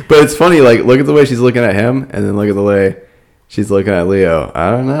 Yeah, but it's funny. Like, look at the way she's looking at him, and then look at the way she's looking at Leo.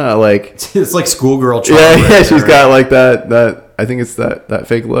 I don't know. Like it's like schoolgirl charm. Yeah. She's got like that. I think it's that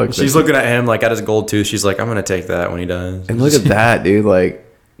fake look. She's looking at him like at his gold tooth. She's like, I'm gonna take that when he dies. And look at that, dude. Like,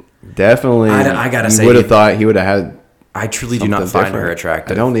 Definitely. I gotta say, you would have thought he would have had. I truly do not something find her different.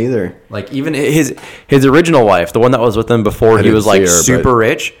 attractive. I don't either. Like even his original wife, the one that was with him before he didn't was like see her, super but-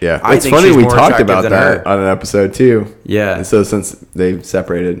 rich. Yeah, I it's think funny she's we more talked attractive about than that her. on an episode too. Yeah. And so since they've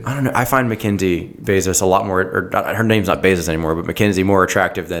separated, I don't know. I find Mackenzie Bezos a lot more, or her name's not Bezos anymore, but Mackenzie more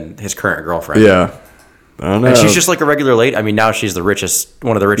attractive than his current girlfriend. yeah, I don't know. And she's just like a regular lady. I mean, now she's the richest,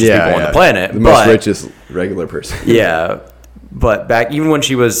 one of the richest people on the planet. the most but, richest regular person. Yeah. But back, even when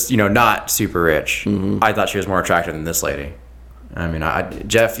she was, not super rich, Mm-hmm. I thought she was more attractive than this lady. I mean,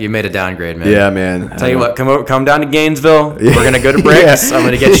 Jeff, you made a downgrade, man. Yeah, man. Tell you what, come down to Gainesville. We're gonna go to Bricks. Yeah. I'm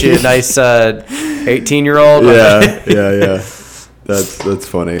gonna get you a nice 18-year-old. Yeah. That's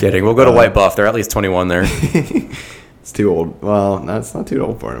funny. Kidding. We'll go to White Bluff. They're at least 21 there. It's too old. Well, no, it's not too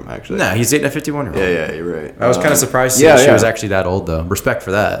old for him actually. No, he's dating a 51-year-old. Yeah, you're right. I was kind of surprised to see she was actually that old, though. Respect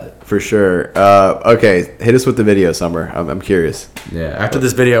for that. for sure. Okay, hit us with the video, Summer. I'm curious. Yeah. After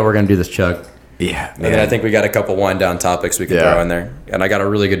this video, we're gonna do this chug. Yeah, And then I think we got a couple wind down topics we can throw in there. And I got a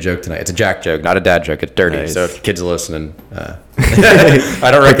really good joke tonight. It's a Jack joke, not a dad joke. It's dirty. Nice. So if kids are listening, I don't Put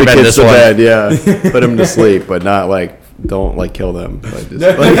the recommend kids this to one. bed, yeah. Put them to sleep, but not like don't like kill them. Like, just,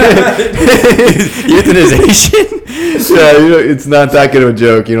 Euthanization? yeah, it's not that good of a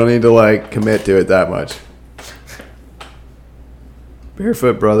joke. You don't need to like commit to it that much.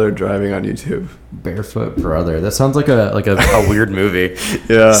 Barefoot brother driving on YouTube. Barefoot brother. That sounds like a weird movie.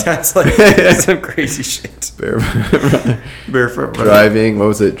 Yeah. Sounds like some crazy shit. Barefoot brother. Driving. What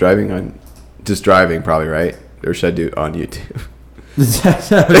was it? Driving on. Just driving, probably, right? Or should I do on YouTube?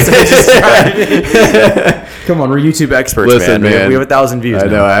 Come on, we're YouTube experts, Listen, man. man. We have 1,000 views I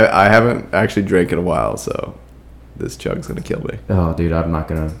now. know. I haven't actually drank in a while, so this chug's gonna kill me. Oh, dude, I'm not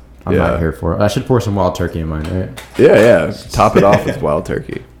Yeah. here for it. I should pour some wild turkey in mine, right? Yeah. Top it off with wild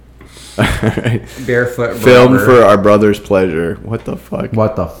turkey. All right. Barefoot Filmed for our brother's pleasure. What the fuck?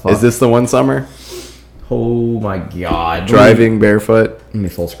 What the fuck? Is this the one, Summer? Oh my god. Driving barefoot. Let me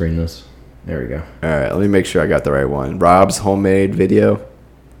full screen this. There we go. All right, let me make sure I got the right one. Rob's homemade video,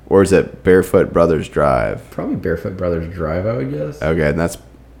 or is it Barefoot Brothers Drive? Probably Barefoot Brothers Drive, I would guess. Okay, and that's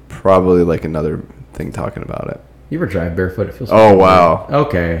probably like another thing talking about it. You ever drive barefoot? It feels Oh, wow.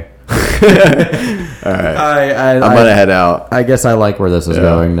 Okay. All right, I'm gonna head out. I guess I like where this is Yeah.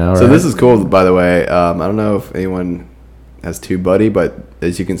 going now. So right? this is cool, by the way. I don't know if anyone has TubeBuddy, but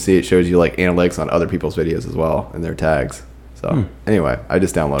as you can see, it shows you like analytics on other people's videos as well and their tags. So anyway, I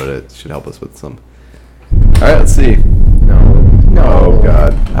just downloaded it. It should help us with some. All right, let's see. No. Oh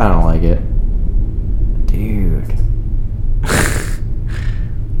God. I don't like it. Dude.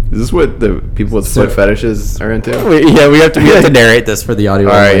 Is this what the people with foot fetishes are into? We have to narrate this for the audio.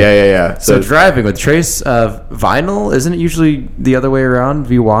 All right, only. yeah. So driving with trace of vinyl, isn't it usually the other way around?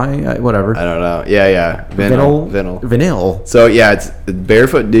 VY, whatever. I don't know. Yeah. Vinyl. So yeah, it's a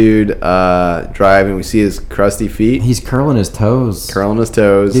barefoot dude driving. We see his crusty feet, He's curling his toes. curling his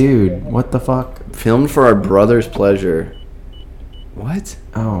toes. Dude, what the fuck? Filmed for our brother's pleasure. What?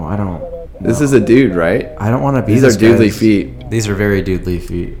 Oh, I don't. This is a dude, right? I don't want to be. These are this dudely guy's- feet. These are very dudely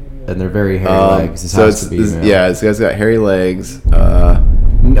feet, and they're very hairy legs. This So has it's to be. Man. yeah, this guy's got hairy legs. No,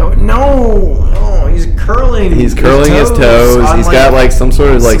 he's curling. He's curling his toes. on, He's got like some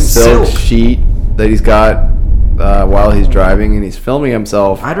sort of like some silk sheet that he's got while he's driving, and he's filming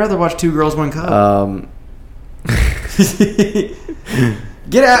himself. I'd rather watch Two Girls, One Cup.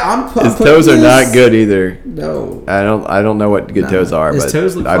 Get out! His toes are not good either. No. I don't know what good toes are, His but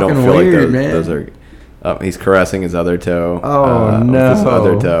toes look I don't fucking feel weird, like man. those are. He's caressing his other toe. Oh, with no. his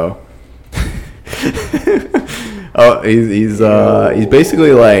other toe. He's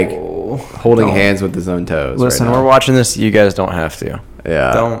basically like holding hands with his own toes. Listen, right now. we're watching this. You guys don't have to.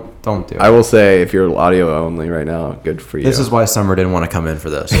 Yeah. Don't do it. I will say, if you're audio only right now, good for you. This is why Summer didn't want to come in for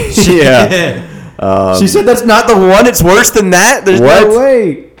this. yeah. She said that's not the one. It's worse than that. There's What? no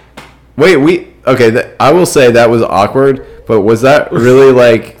way. Wait. Okay, I will say that was awkward, but was that really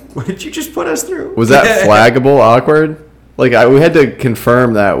like? What did you just put us through? Was that flaggable awkward? Like we had to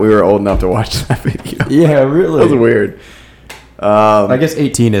confirm that we were old enough to watch that video. Yeah, really. That was weird. I guess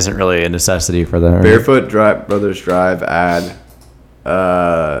 18 isn't really a necessity for that. Right? Barefoot Brothers Drive ad.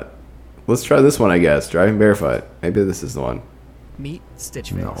 Let's try this one, I guess. Driving barefoot. Maybe this is the one. Meet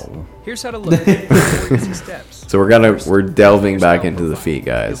Stitch Fix. No. Here's how to look. 4 easy steps. So we're delving back into the feet,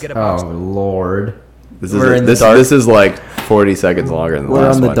 You'll guys. get a box. Oh Lord. This We're in the is dark. this is like 40 seconds longer than the We're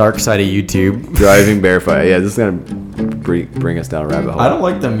last on the one. dark side of YouTube. Driving barefoot. Yeah, this is gonna bring us down a rabbit hole. I don't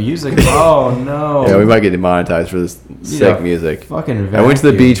like the music. Oh no. Yeah, we might get demonetized for this sick Yeah, music. fucking I went to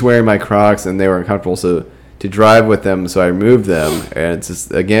the vacuum. beach wearing my Crocs and they were uncomfortable, so to drive with them, so I removed them, and it's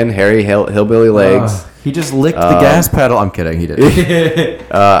just again hairy hillbilly legs. He just licked the gas pedal. I'm kidding. He didn't.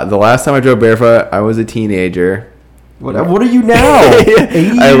 The last time I drove barefoot, I was a teenager. What are you now?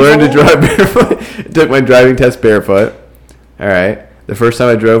 80 I learned to years drive barefoot. Took my driving test barefoot. All right. The first time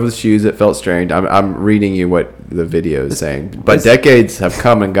I drove with shoes, it felt strange. I'm reading you what the video is saying. But decades have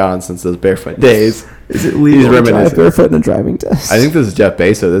come and gone since those barefoot days. Is it legal to drive barefoot in a driving test? I think this is Jeff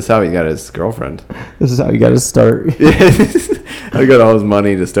Bezos. This is how he got his girlfriend. This is how you got to start. I got all his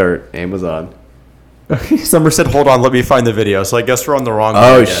money to start Amazon. Summer said, "Hold on, let me find the video." So I guess we're on the wrong.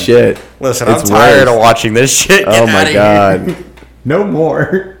 Oh one again. shit! Listen, It's I'm tired worse. of watching this shit. Oh Get my outta god! here. No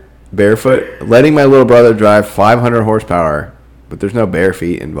more. Barefoot, letting my little brother drive 500 horsepower, but there's no bare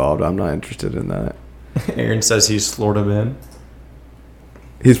feet involved. I'm not interested in that. Aaron says he's Florida man.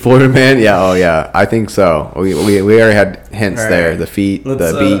 He's Florida man? Yeah. Oh yeah. I think so. We already had hints All right. there. The feet, the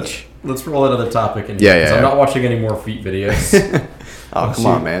beach. Let's roll another topic in Yeah, here. 'cause yeah, I'm yeah. not watching any more feet videos. Oh come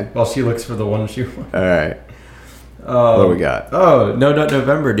on, man. While she looks for the one she wants. All right. What do we got? Oh, No Nut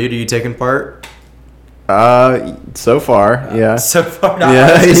November, dude. Are you taking part? So far, yeah. So far, not.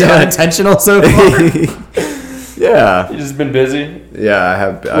 Yeah, Is it yeah. unintentional so far? Yeah. You just been busy.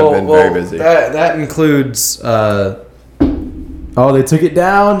 Yeah. I've been very busy. That includes. Oh, they took it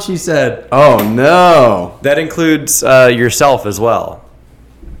down. She said. Oh no. That includes yourself as well.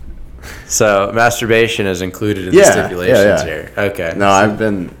 So masturbation is included in the Yeah, stipulations yeah. here. Okay. No, I've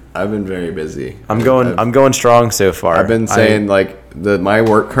been very busy. I'm going strong so far. I've been saying like my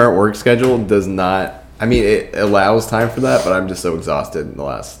current work schedule does not. I mean, it allows time for that, but I'm just so exhausted in the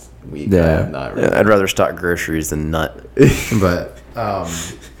last week. I have not really. I'd rather stock groceries than nut. But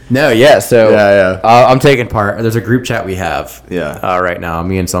no, yeah. So Yeah. I'm taking part. There's a group chat we have. Yeah. Right now,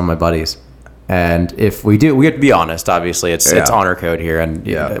 me and some of my buddies. And if we do, we have to be honest. Obviously, it's honor code here, and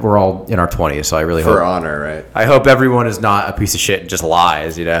Yeah. we're all in our 20s. So I really For hope honor, right? I hope everyone is not a piece of shit and just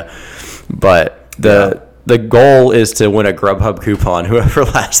lies, But the goal is to win a Grubhub coupon. Whoever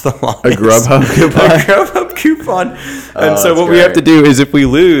lasts the longest. A Grubhub coupon? A Grubhub coupon. And so that's what we have great. to do is if we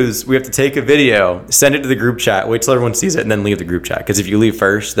lose, we have to take a video, send it to the group chat, wait till everyone sees it, and then leave the group chat. Because if you leave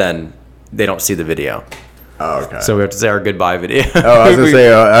first, then they don't see the video. Oh, okay. So we have to say our goodbye video. I was gonna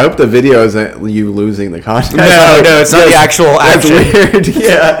say, I hope the video isn't you losing the content. No, it's not the actual That's action. weird.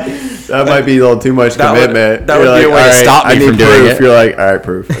 Yeah, that might be a little too much That would- commitment. that would You're be a like, way to "All right, stop me I need from doing proof." it. You're like, all right,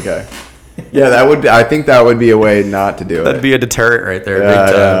 proof. Okay. Yeah, that would. I think that would be a way not to do That'd it. be a deterrent right there. Yeah,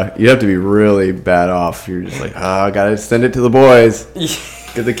 big time. yeah. You have to be really bad off. You're just like, I gotta send it to the boys.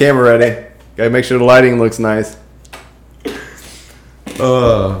 Get the camera ready. Gotta make sure the lighting looks nice.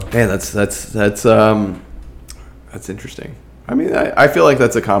 Man, that's interesting. I mean, I feel like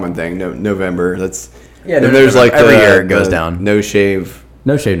that's a common thing. November. That's Yeah, and there's like every the- year it goes the down. No shave.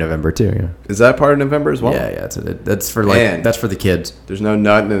 No Shave November too. Yeah. Is that part of November as well? Yeah. That's for Man. that's for the kids. There's no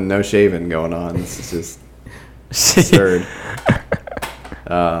nutting and no shaving going on. This is just absurd.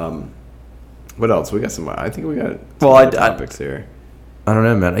 What else? We got some. I think we got some Well, other topics here. I don't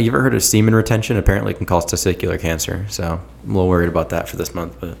know, man. You ever heard of semen retention? Apparently, it can cause testicular cancer. So I'm a little worried about that for this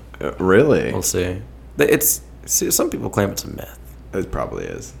month, but Really? we'll see. Some people claim it's a myth. It probably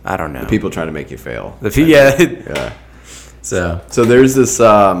is. I don't know. People trying to make you fail. Yeah. Yeah. So So there's this.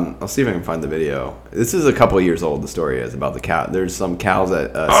 I'll see if I can find the video. This is a couple of years old. The story is about the cow. There's some cows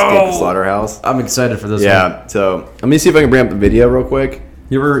that escaped the slaughterhouse. I'm excited for this. one. Yeah. So let me see if I can bring up the video real quick.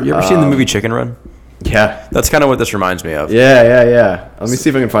 You ever seen the movie Chicken Run? Yeah. That's kind of what this reminds me of. Yeah. Let me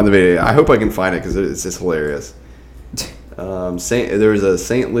see if I can find the video. I hope I can find it because it's just hilarious. There was a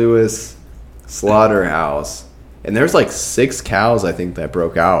St. Louis slaughterhouse, and there's like 6 cows I think that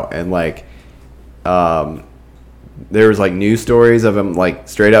broke out, and like, there was like news stories of them like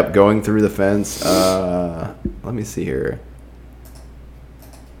straight up going through the fence. Let me see here.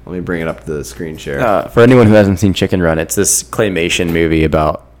 Let me bring it up to the screen share. For anyone who hasn't seen Chicken Run, it's this claymation movie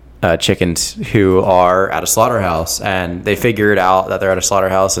about chickens who are at a slaughterhouse, and they figure it out that they're at a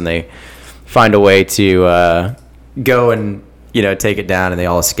slaughterhouse, and they find a way to go and take it down, and they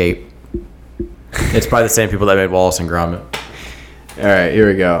all escape. It's probably the same people that made Wallace and Gromit. All right, here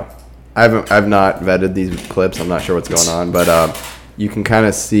we go. I've not vetted these clips. I'm not sure what's going on, but you can kind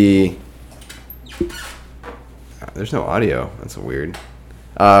of see. There's no audio. That's weird.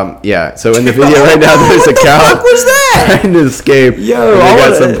 Yeah. So in the video right now, there's a cow. What was that? Trying to escape. Yo, and I they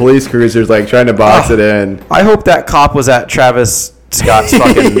got wanna- some police cruisers like trying to box it in. I hope that cop was at Travis Scott's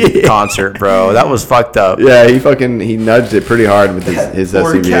fucking concert, bro. That was fucked up. Yeah, he nudged it pretty hard with his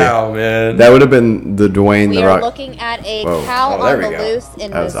Poor SUV. cow, man. That would have been the Dwayne We the are Rock. looking at a Whoa. cow Oh, there on we the go. loose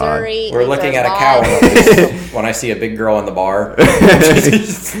in That was odd. Missouri. We're These looking are at a cow live. when I see a big girl in the bar.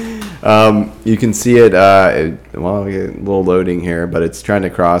 You can see it. Well, we get a little loading here, but it's trying to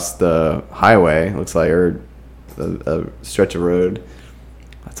cross the highway. Looks like, or a stretch of road.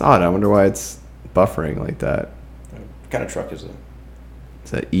 That's odd. I wonder why it's buffering like that. What kind of truck is it?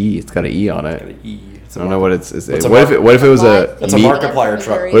 It's an E. It's got an E on it. I don't know what it's. What's What if it was a? That's a meat- Markiplier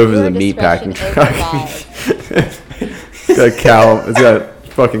truck. What if it was a meat packing truck? It's got a cow. It's got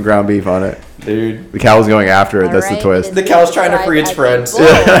fucking ground beef on it. Dude. The cow's going after it. That's the twist. The cow's trying to free its friends. Come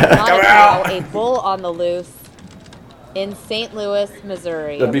Come out. A bull on the loose in St. Louis,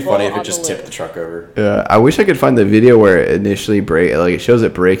 Missouri. That'd be A bull funny if on it just the tipped the loose. truck over. I wish I could find the video where it initially it shows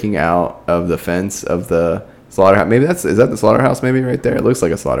it breaking out of the fence of the slaughterhouse. Maybe is that the slaughterhouse? Maybe right there. It looks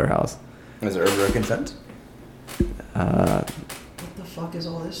like a slaughterhouse. Is there a broken fence? What the fuck is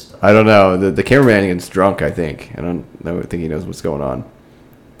all this stuff? I don't know. The cameraman is drunk. I think. I don't think he knows what's going on.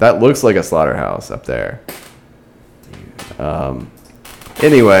 That looks like a slaughterhouse up there.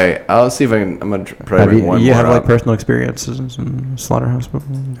 Anyway, I'll see if I can. I'm gonna try to bring one more up. personal experiences in slaughterhouse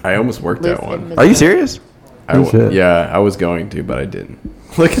before? I almost worked Loose that in one. Missouri. Are you serious? I shit. Yeah, I was going to, but I didn't.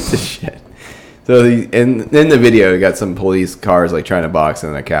 Look at this shit. So in the video, you got some police cars like trying to box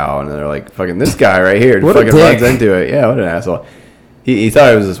in a cow, and they're like, "Fucking this guy right here!" What a fucking dick. runs into it. Yeah, what an asshole. He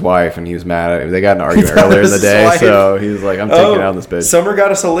thought it was his wife, and he was mad at it. They got in an argument thought it earlier in was the his day, wife. so he was like, "I'm taking out this bitch." Summer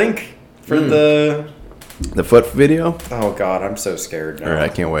got us a link for The foot video. Oh god, I'm so scared now. All right,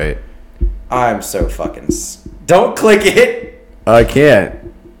 I can't wait. I'm so fucking. Don't click it. I can't.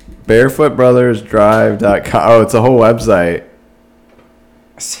 Barefootbrothersdrive.com. Oh, it's a whole website.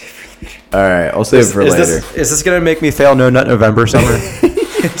 All right, I'll save it for later. Is this gonna make me fail No Nut November, Summer?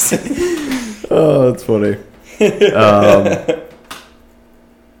 Oh, that's funny.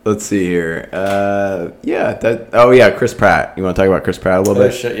 Let's see here. Chris Pratt. You want to talk about Chris Pratt a little Oh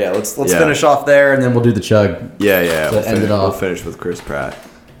bit? shit, yeah. Let's Yeah. finish off there, and then we'll do the chug. Yeah. To end it We'll off. finish with Chris Pratt. Or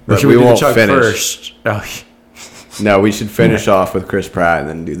But should we do the won't chug finish. first? Oh, No, we should finish off with Chris Pratt and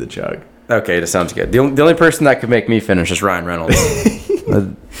then do the chug. okay, that sounds good. The only person that could make me finish is Ryan Reynolds.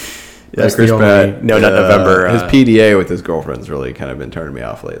 Yeah, That's Chris the only Pratt. No Nut November. His PDA with his girlfriend's really kind of been turning me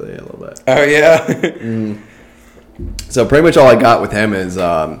off lately a little bit. Oh yeah. So pretty much all I got with him is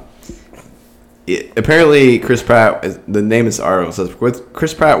apparently Chris Pratt. The name of this article says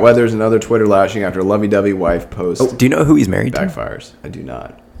Chris Pratt weathers another Twitter lashing after lovey-dovey wife post Do you know who he's married to? backfires. I do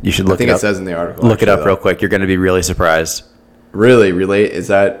not. You should I look think it it up. says in the article. Look it actually, up though. real quick. You're going to be really surprised. Really relate? Is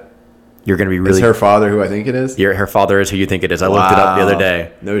that You're going to be is really. her father who I think it is? Her father is who you think it is. I looked it up the other Wow.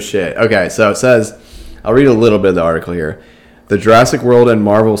 day. No shit. Okay, so it says, I'll read a little bit of the article here. The Jurassic World and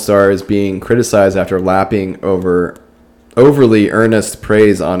Marvel star is being criticized after lapping over overly earnest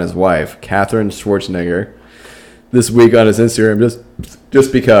praise on his wife, Katherine Schwarzenegger, this week on his Instagram.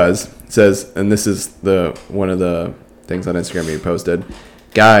 Just because it says, and this is one of the things on Instagram he posted.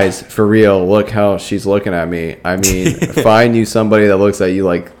 Guys, for real, look how she's looking at me. I mean, find you somebody that looks at you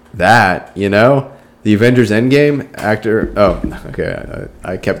like that, you know? The Avengers Endgame actor. Oh, okay.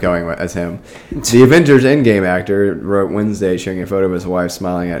 I kept going as him. The Avengers Endgame actor wrote Wednesday sharing a photo of his wife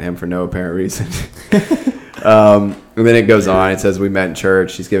smiling at him for no apparent reason. And then it goes on. It says, we met in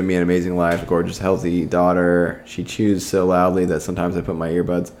church. She's given me an amazing life, a gorgeous, healthy daughter. She chews so loudly that sometimes I put my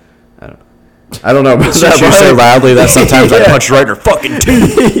earbuds. I don't know about She that. chews so but- loudly that sometimes I Yeah. punch right in her fucking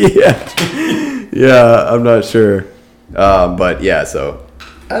teeth. Yeah, I'm not sure. But yeah, so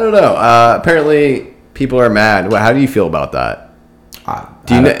I don't know. Apparently, people are mad. How do you feel about that?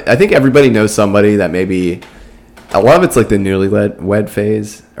 Do you? I think everybody knows somebody that maybe. A lot of it's like the newlywed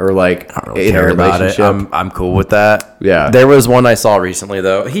phase, or like I don't really in a care about it. relationship. I'm cool with that. Yeah. There was one I saw recently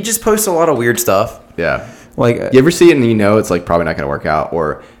though. He just posts a lot of weird stuff. Yeah. Like You ever see it and you know it's like probably not going to work out?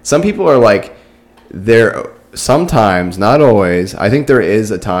 Or some people are like, there sometimes, not always. I think there is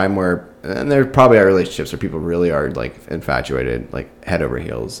a time where, and there probably are relationships where people really are like infatuated, like head over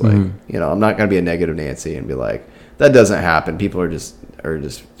heels. Like, you know, I'm not going to be a negative Nancy and be like, that doesn't happen. People are just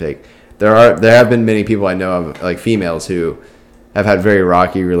fake. There have been many people I know of, like females, who have had very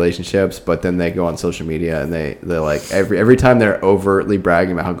rocky relationships, but then they go on social media and they're like every time they're overtly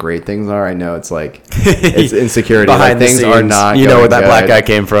bragging about how great things are, I know it's like it's insecurity. behind Like, the things are scenes, not. you know where going that black good. guy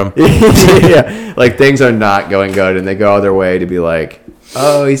came from. Yeah, like things are not going good, and they go out their way to be like,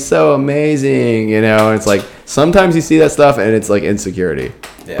 "Oh, he's so amazing," you know. And it's like sometimes you see that stuff, and it's like insecurity.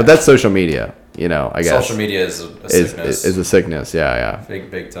 Yeah. But that's social media, you know. I guess Social media is a is sickness. is a sickness. Yeah,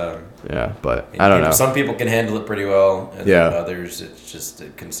 big time. yeah. But I don't know. Some people can handle it pretty well, and Yeah. then others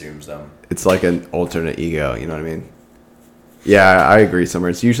it consumes them. It's like an alternate ego. You know what I mean? Yeah, I agree. Somewhere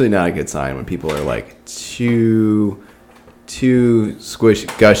it's usually not a good sign when people are like too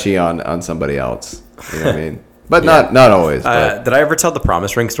gushy on somebody else. You know what I mean? but not always. But Did I ever tell the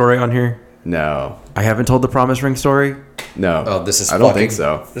promise ring story on here? no, I haven't told the promise ring story. no. Oh, this is. I don't think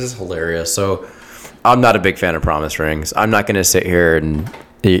so. This is hilarious. So, I'm not a big fan of promise rings. I'm not going to sit here and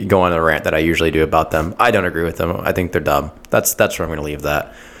go on a rant that I usually do about them. I don't agree with them. I think they're dumb. That's where I'm going to leave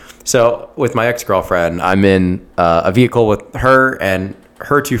that. So, with my ex-girlfriend, I'm in a vehicle with her and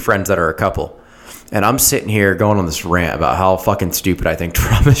her two friends that are a couple. And I'm sitting here going on this rant about how fucking stupid I think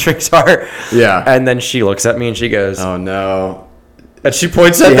promise rings are. Yeah. And then she looks at me and she goes, Oh no. and she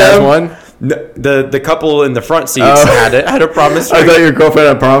points at She has them. one? The couple in the front seats Oh. had a promise I ring. thought your girlfriend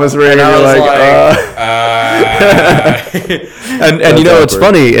had a promise ring, and I you're was like, and you know what's awkward.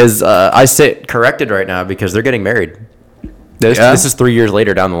 funny is I sit corrected right now because they're getting married. Yeah? This is 3 years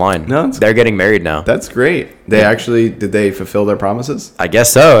later down the line. No, it's- they're getting married now. That's great. Did they fulfill their promises? I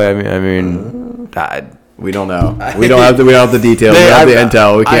guess so. I mean, We don't know. We don't have the details. We don't have the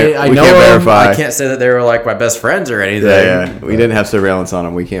intel. We can't. I we know can't them. verify. I can't say that they were like my best friends or anything. Yeah. We didn't have surveillance on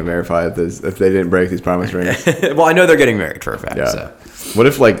them. We can't verify if they didn't break these promise rings. Well, I know they're getting married for a fact. Yeah. So. What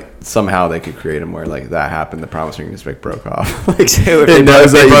if like somehow they could create them where like that happened, the promise ring just like broke off. Like, If they it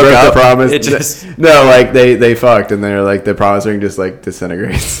knows that you broke broke up, the promise. it just- No, like they fucked, and they're like the promise ring just like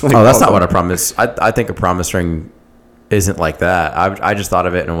disintegrates. Like, Oh, that's all not the- what a promise. I think a promise ring isn't like that. I just thought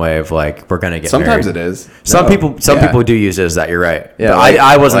of it in a way of like we're gonna get Sometimes married. it is. Some No. people Yeah. do use it as that. You're right. Yeah, But like-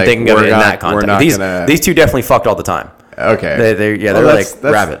 I wasn't like, thinking of we're it in not- that we're context. not These gonna- these two definitely fucked all the time. Okay. They're Well, like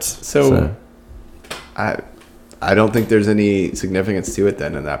rabbits. So, I don't think there's any significance to it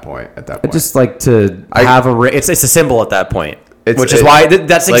then at that point. I just like to have a ring. It's a symbol at that point. Which is it- why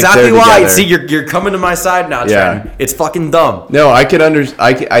that's like exactly they're why. together. See, you're coming to my side now, Yeah. Trent. It's fucking dumb. No, I could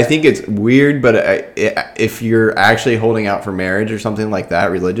I think it's weird, but if you're actually holding out for marriage or something like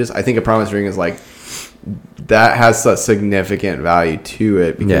that, religious, I think a promise ring is like that has a significant value to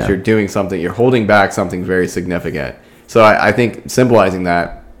it because Yeah. you're doing something, you're holding back something very significant. So I think symbolizing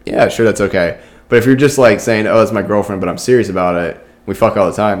that, yeah, sure, that's okay. But if you're just like saying, "Oh, it's my girlfriend," but I'm serious about it, we fuck all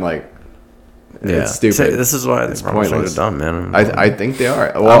the time, like it's stupid. So this is why It's the promise rings pointless. are dumb, man. I think they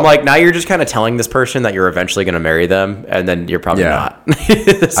are. Well, I'm like, now you're just kind of telling this person that you're eventually going to marry them, and then you're probably Yeah. not.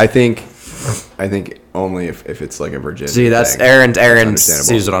 I think only if it's like a virginity. See, that's thing. Aaron's understandable.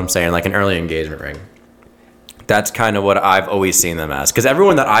 sees what I'm saying, like an early engagement ring. That's kind of what I've always seen them as. Because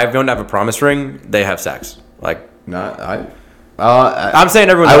everyone that I've known to have a promise ring, they have sex. Like, I'm saying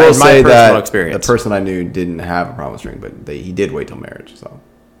everyone I will in my say personal that experience. the person I knew didn't have a promise ring, but he did wait till marriage. So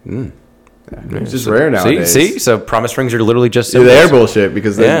yeah, it's just rare nowadays. See, so promise rings are literally just Dude, they are symbols. bullshit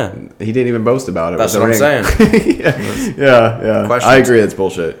because he didn't even boast about it. That's with what the I'm ring. yeah. Questions? I agree. That's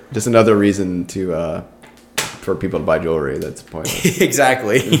bullshit. Just another reason to for people to buy jewelry. That's pointless.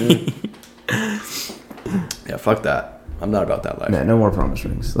 Exactly. Yeah, fuck that. I'm not about that life. No more promise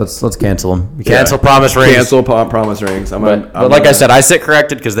rings. Let's cancel them. Cancel promise rings. Cancel promise rings. But like I said, I sit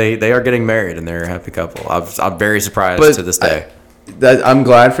corrected because they are getting married and they're a happy couple. I'm very surprised to this day. I'm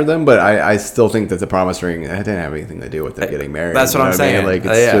glad for them, but I still think that the promise ring didn't have anything to do with them getting married. That's what I'm saying. Like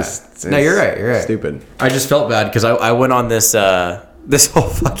it's just no, you're right. You're right. Stupid. I just felt bad because I went on this whole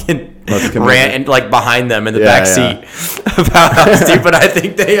fucking Let's rant and like behind them in the back Yeah. seat about how stupid I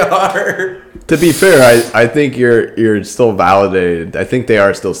think they are. To be fair, I think you're still validated. I think they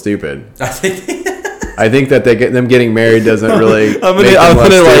are still stupid. I think I think that them getting married doesn't really I'm make them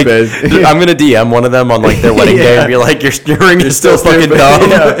gonna less like stupid. I'm gonna DM one of them on like their wedding day and be like, your ring is still fucking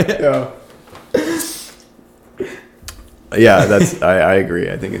stupid. dumb. Yeah, that's I agree.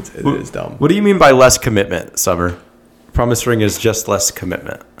 I think it is dumb. What do you mean by less commitment, Summer? Promise ring is just less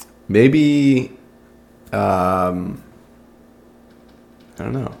commitment. Maybe I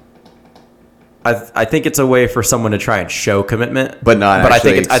don't know. I think it's a way for someone to try and show commitment, But not But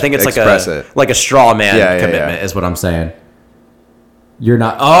actually I think it's express like a it. like a straw man Yeah, yeah, commitment yeah. is what I'm saying. You're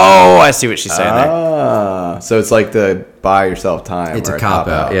not. Oh, I see what she's saying there. Ah, so it's like the buy yourself time. It's or a cop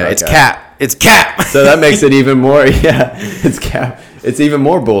out. Yeah, it's Okay. cap. It's cap. So that makes it even more. Yeah, it's cap. It's even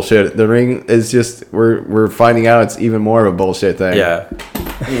more bullshit. The ring is just we're finding out it's even more of a bullshit thing. Yeah.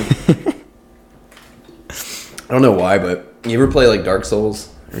 I don't know why, but you ever play like Dark Souls?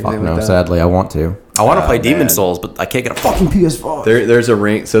 or Fuck anything no. like that? Sadly, I want to. I want to play Demon man. Souls, but I can't get a fucking PS5. There's a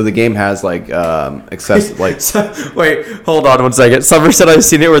ring. So the game has like access like Wait, hold on 1 second. Summer said I've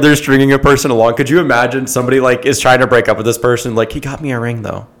seen it where they're stringing a person along. Could you imagine somebody like is trying to break up with this person? Like, he got me a ring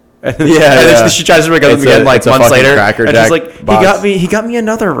though. And then, Yeah, and then yeah. she tries to break up with It's him again a- like it's a months fucking later. Cracker And she's Jack like, box. he got me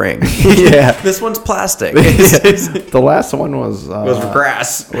another ring. yeah. This one's plastic. The last one was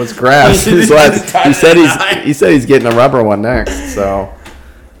grass. was grass. He he said he's getting a rubber one next. So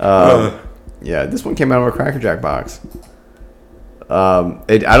yeah, this one came out of a Cracker Jack box.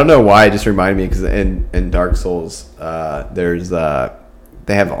 I don't know why it just reminded me because in Dark Souls, there's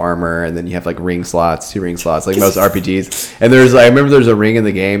they have armor and then you have like 2 ring slots, like most RPGs. And I remember there's a ring in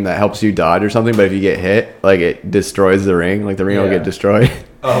the game that helps you dodge or something, but if you get hit, like it destroys the ring, like the ring will get destroyed.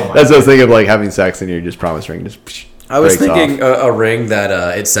 Oh, that's what I was thinking of, like having sex and your just promise ring just. I was breaks thinking off. a ring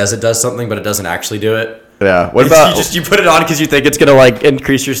that it says it does something, but it doesn't actually do it. Yeah. What about you put it on because you think it's gonna like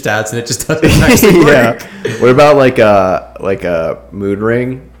increase your stats, and it just doesn't actually work. What about like a mood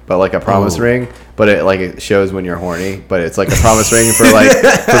ring, but like a promise ring, but it shows when you're horny, but it's like a promise ring for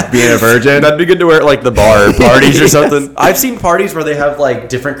for being a virgin. That'd be good to wear at like the bar parties or something. I've seen parties where they have like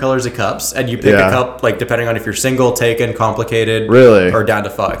different colors of cups, and you pick a cup like depending on if you're single, taken, complicated, really, or down to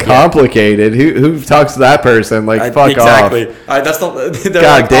fuck. Complicated. Who talks to that person? Like fuck exactly. off. That's the.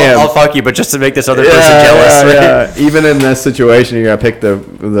 God damn. I'll fuck you, but just to make this other person jealous. Right? Yeah. Even in this situation, you gotta pick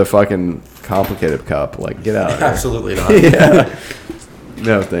the fucking complicated cup. Like get out. Absolutely not. Yeah.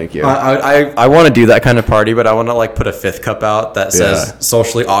 No, thank you. I want to do that kind of party, but I want to like put a 5th cup out that says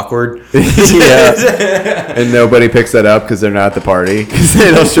socially awkward. Yeah. And nobody picks that up because they're not at the party because they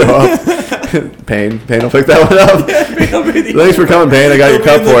don't show up. Pain will pick that one up. Thanks for coming, Pain. I got your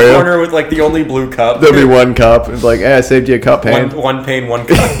cup for you. Corner with like the only blue cup. There'll be 1 cup. It's like, hey, I saved you a cup, Pain. One Pain, 1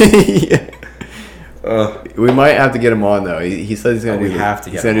 cup. Yeah. We might have to get him on though. He said he's gonna do.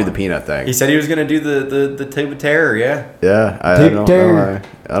 He's gonna do the peanut thing. He said he was gonna do the tube of terror. Yeah. Yeah. I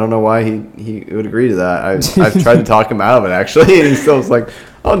don't know why he would agree to that. I've tried to talk him out of it actually, and he still was like,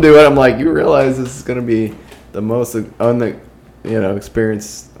 "I'll do it." I'm like, "You realize this is gonna be the most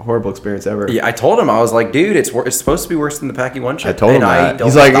horrible experience ever." Yeah. I told him, I was like, "Dude, it's supposed to be worse than the Packing One trip." I told him that.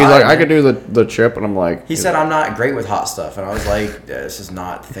 He's like, I could do the trip, and I'm like, he said, "I'm not great with hot stuff," and I was like, "This is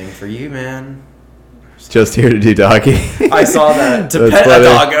not the thing for you, man." Just here to do doggy. I saw that. To pet a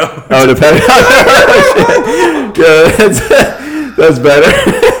doggo. Oh, to pet a doggo. Yeah, that's better.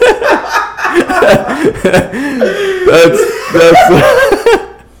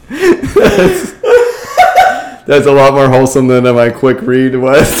 that's a lot more wholesome than my quick read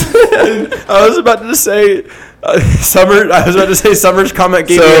was. I was about to say Summer's comment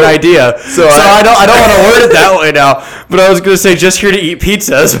gave me an idea. So I don't want to word it that way now. But I was gonna say just here to eat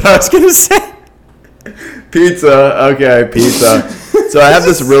pizza is what I was gonna say. Pizza. Okay, pizza. So I have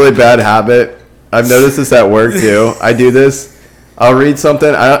this really bad habit. I've noticed this at work too. I do this. I'll read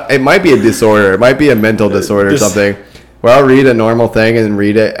something. It might be a disorder. It might be a mental disorder or something. Where I'll read a normal thing and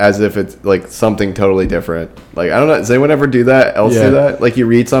read it as if it's like something totally different. Like I don't know. Does anyone ever do that? Do that? Like you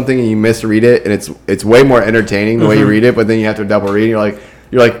read something and you misread it, and it's way more entertaining the way you read it, but then you have to double read. And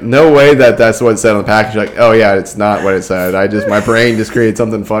you're like, no way that's what it said on the package. You're like, oh yeah, it's not what it said. My brain just created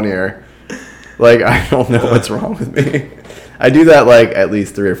something funnier. Like, I don't know what's wrong with me. I do that, like, at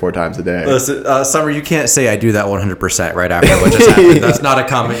least 3 or 4 times a day. Listen, Summer, you can't say I do that 100% right after what just happened. That's not a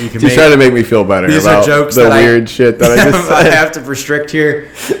comment you can make. He's trying to make me feel better about jokes the weird shit that I just said. I have to restrict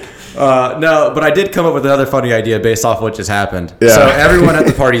here. No, but I did come up with another funny idea based off what just happened. Yeah. So everyone at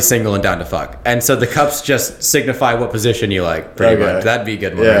the party's single and down to fuck. And so the cups just signify what position you like, pretty much. That'd be a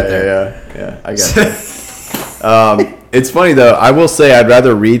good one right there. Yeah. I got that. It's funny though. I will say I'd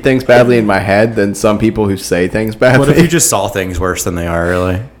rather read things badly in my head than some people who say things badly. What if you just saw things worse than they are?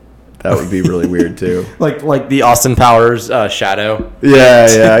 Really, that would be really weird too. like the Austin Powers shadow.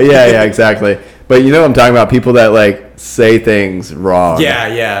 Yeah, exactly. But you know what I'm talking about? People that like say things wrong.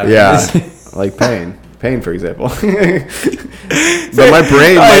 Yeah. Like pain, for example. But my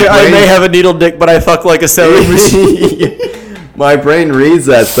brain. I may have a needle dick, but I fuck like a sewing machine. My brain reads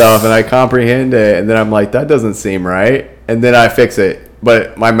that stuff and I comprehend it, and then I'm like, that doesn't seem right, and then I fix it.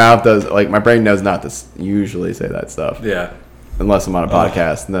 But my mouth does, like, my brain knows not to usually say that stuff. Yeah. Unless I'm on a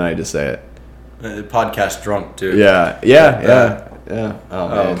podcast, and then I just say it. Podcast drunk too. Yeah. Oh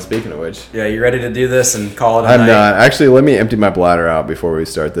man, speaking of which. Yeah, you ready to do this and call it a night? I'm not. Actually, let me empty my bladder out before we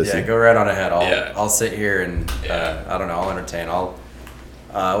start this. Yeah, go right on ahead. I'll sit here and I don't know. I'll entertain.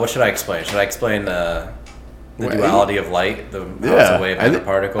 What should I explain? Should I explain the duality of light, the wave and the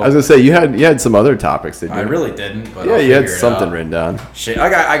particle? I was gonna say you had some other topics. Did you? I really didn't. But you had something written down. Shit, I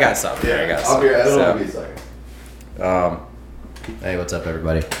got something. Yeah, I got something. I'll be a second. Hey, what's up,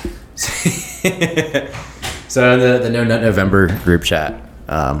 everybody? So in the No Nut November group chat,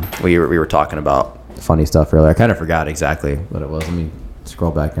 we were talking about funny stuff earlier. I kind of forgot exactly what it was. Let me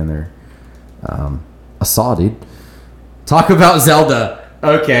scroll back in there. I saw, dude. Talk about Zelda.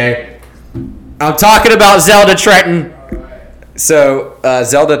 Okay. I'm talking about Zelda, Trenton. So,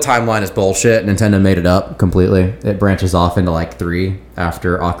 Zelda timeline is bullshit. Nintendo made it up completely. It branches off into like 3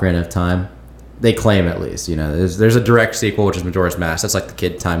 after Ocarina of Time. They claim at least, there's a direct sequel, which is Majora's Mask. That's like the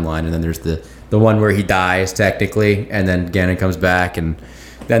kid timeline, and then there's the one where he dies technically, and then Ganon comes back, and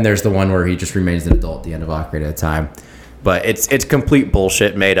then there's the one where he just remains an adult at the end of Ocarina of Time. But it's complete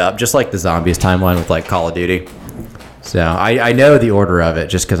bullshit made up, just like the Zombies timeline with like Call of Duty. So I know the order of it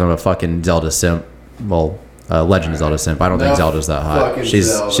just because I'm a fucking Zelda simp. Well, Legend of Zelda simp. I don't think Zelda's that hot.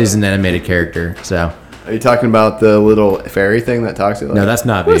 She's an animated character. So Are you talking about the little fairy thing that talks to you? no, that's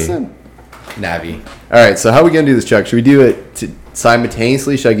Navi. Listen. Navi. All right, so how are we gonna do this, Chuck? Should we do it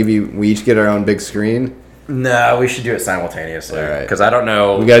simultaneously? Should we each get our own big screen? No, we should do it simultaneously. All right. Because I don't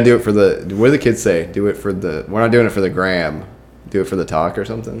know. We gotta do it for the. What do the kids say? Do it for the. We're not doing it for the gram. Do it for the talk or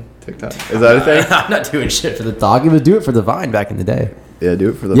something. TikTok. Is that a thing? I'm not doing shit for the dog. He would do it for the Vine back in the day. Yeah, do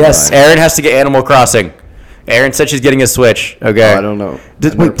it for the. Yes, Vine. Aaron has to get Animal Crossing. Aaron said she's getting a Switch. Okay. Oh, I don't know.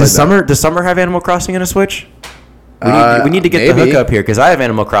 Does Summer have Animal Crossing in a Switch? We need to get the maybe. hookup here because I have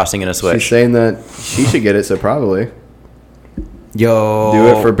Animal Crossing in a Switch. She's saying that she should get it, so probably Yo, do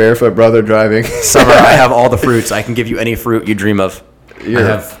it for barefoot brother driving. Summer. I have all the fruits. I can give you any fruit you dream of. I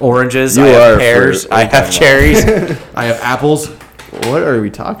have oranges. You I have are pears. fruit. I have cherries. I have apples. What are we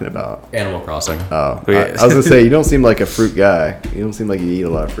talking about? Animal Crossing. Oh, I was gonna say you don't seem like a fruit guy. You don't seem like you eat a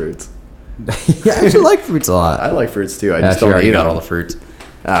lot of fruits. Yeah, I actually like fruits a lot. I like fruits too. I Yeah, just she don't already eat got them. all the fruits.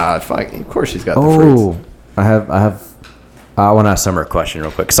 Fuck. Of course she's got the fruits. I want to ask Summer a question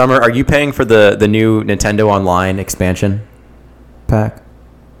real quick. Summer, are you paying for the new Nintendo Online expansion pack?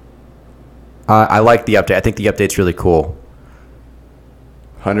 I like the update. I think the update's really cool.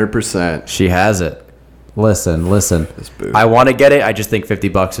 100%. She has it. Listen. This boo. I want to get it. I just think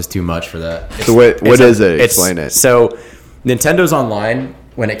 $50 is too much for that. So what is it? Explain it. So Nintendo's Online,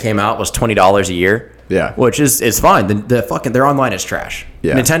 when it came out, was $20 a year. Yeah. Which is fine. The fucking their online is trash.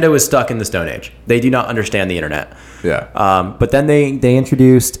 Yeah. Nintendo is stuck in the Stone Age. They do not understand the internet. Yeah. But then they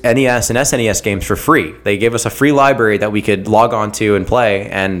introduced NES and SNES games for free. They gave us a free library that we could log on to and play,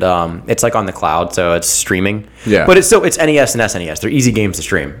 and it's like on the cloud, so it's streaming. Yeah. But it's NES and SNES. They're easy games to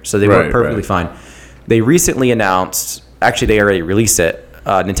stream, so they work Right, perfectly fine. They recently announced, actually they already released it,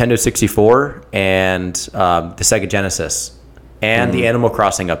 Nintendo 64 and the Sega Genesis and the Animal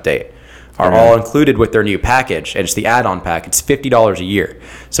Crossing update are all included with their new package, and it's the add-on pack. It's $50 a year,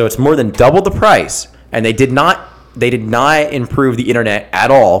 so it's more than double the price. And they did not improve the internet at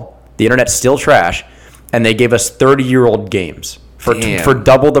all. The internet's still trash, and they gave us 30-year-old games for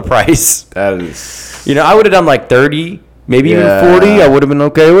double the price. That is. I would have done like 30, maybe even 40. I would have been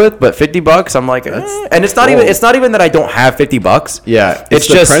okay with, but $50, I'm like, and it's not cool. even that I don't have $50. Yeah. It's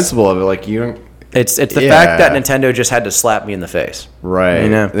the just principle of it. Like, you don't. It's the fact that Nintendo just had to slap me in the face. Right.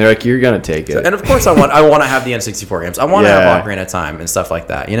 They're like, you're going to take it. And of course I want to have the N64 games. I want to have Ocarina of Time and stuff like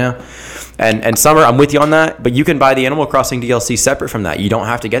that, And Summer, I'm with you on that, but you can buy the Animal Crossing DLC separate from that. You don't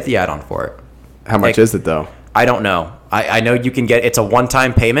have to get the add-on for it. How much is it, though? I don't know. I know you can get, it's a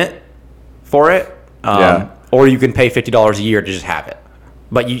one-time payment for it, or you can pay $50 a year to just have it.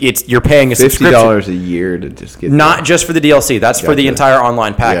 But you're paying a subscription. $50 a year to just get Not just for the DLC. That's for the entire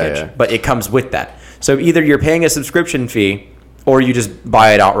online package. Yeah. But it comes with that. So either you're paying a subscription fee or you just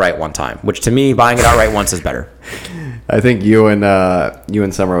buy it outright one time, which to me, buying it outright once is better. I think you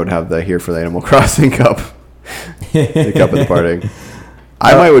and Summer would have the Here for the Animal Crossing cup. The cup of the party.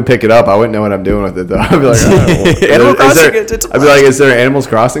 I would pick it up. I wouldn't know what I'm doing with it, though. I'd be like, Animal Crossing, it's I'd be like, is there Animals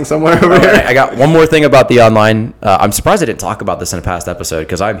Crossing somewhere over here? I got one more thing about the online. I'm surprised I didn't talk about this in a past episode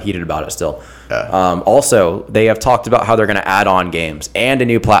because I'm heated about it still. Yeah. Also, they have talked about how they're going to add on games and a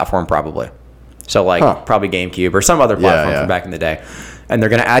new platform probably. So probably GameCube or some other platform from back in the day. And they're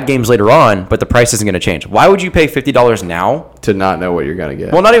going to add games later on, but the price isn't going to change. Why would you pay $50 now? To not know what you're going to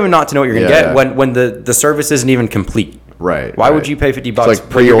get. Well, not even not to know what you're going to get when the service isn't even complete. Right. Why would you pay $50? It's like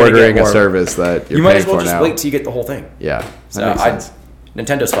pre-ordering a service that you're you might paying as well for just now. wait till you get the whole thing. Yeah. So That makes sense.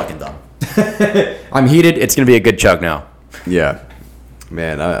 Nintendo's fucking dumb. I'm heated. It's going to be a good chug now. Yeah.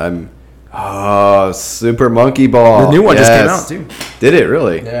 Man, I'm... Oh, Super Monkey Ball. The new one just came out, too. Did it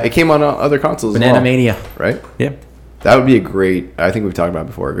really? Yeah. It came on other consoles Banana as well. Mania. Right? Yeah. That would be a great... I think we've talked about it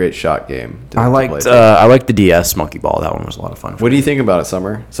before. A great shot game. I liked the DS Monkey Ball. That one was a lot of fun. What do you think about it,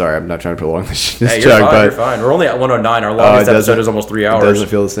 Summer? Sorry, I'm not trying to prolong this Hey, chug, you're fine, but you're fine. We're only at 109. Our longest episode is almost 3 hours. It doesn't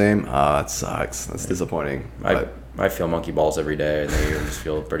feel the same? Oh, that sucks. That's disappointing. I feel monkey balls every day, and they just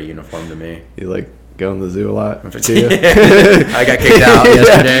feel pretty uniform to me. You like go in the zoo a lot? I got kicked out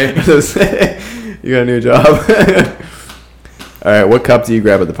yesterday. You got a new job. All right, what cup do you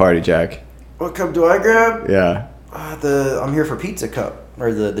grab at the party, Jack? What cup do I grab? Yeah. I'm here for pizza cup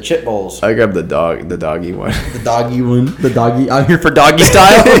or the chip bowls. I grabbed the doggy one. The doggy one. I'm here for doggy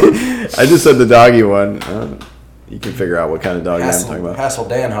style. I just said the doggy one. You can figure out what kind of dog I'm talking about. Hassel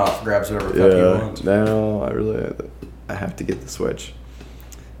Danhoff grabs whatever cup he wants. No, I have to get the Switch.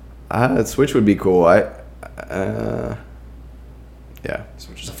 The Switch would be cool. Yeah.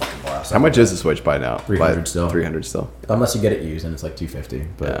 Switch is a fucking blast. How much is the Switch by now? 300 still. 300 still. Unless you get it used, and it's like $250.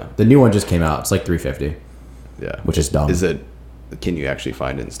 But Yeah. the new one just came out. It's like $350. Yeah. Which is dumb. Can you actually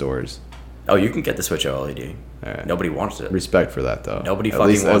find it in stores? Oh, you can get the Switch OLED. All right. Nobody wants it. Respect for that though. Nobody at fucking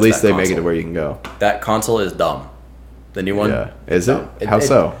least, wants At least that they make it to console. where you can go. That console is dumb. The new one. Yeah. Is it? No. How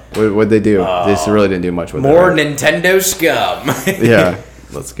so? What'd they do? They just really didn't do much with More it. Right? Nintendo scum. Yeah.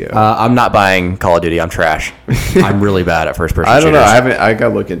 Let's go. I'm not buying Call of Duty. I'm trash. I'm really bad at first person. I don't know. shooters. I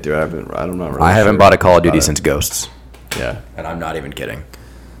gotta look into it. I don't know. Really I haven't sure bought a Call of Duty about it. since Ghosts, Yeah. and I'm not even kidding.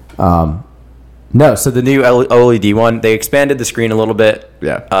 No, so the new OLED one, they expanded the screen a little bit.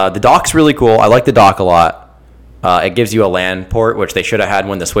 Yeah. The dock's really cool. I like the dock a lot. It gives you a LAN port, which they should have had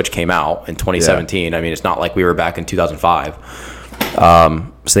when the Switch came out in 2017. I mean, it's not like we were back in 2005.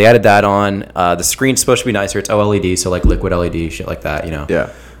 So they added that on. The screen's supposed to be nicer. It's OLED, so like liquid LED, shit like that, you know. Yeah.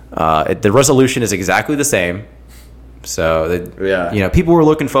 The resolution is exactly the same. So, Yeah. people were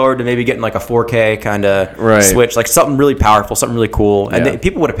looking forward to maybe getting like a 4K kind of Right. Switch, like something really powerful, something really cool. And Yeah.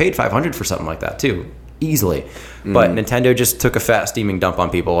 people would have paid $500 for something like that too, easily. But Nintendo just took a fat steaming dump on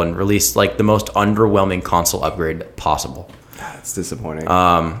people and released like the most underwhelming console upgrade possible. It's disappointing. They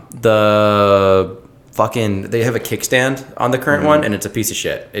have a kickstand on the current one, and it's a piece of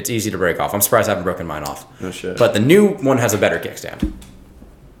shit. It's easy to break off. I'm surprised I haven't broken mine off. No shit. But the new one has a better kickstand.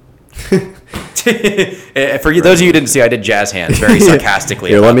 For you, those of you who didn't see, I did jazz hands very sarcastically.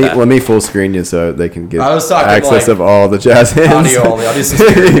 Here, about let me full screen you so they can get I was talking access like of all the jazz hands. I'll do some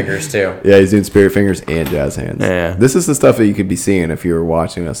spirit fingers too. Yeah, he's doing spirit fingers and jazz hands. Yeah. This is the stuff that you could be seeing if you were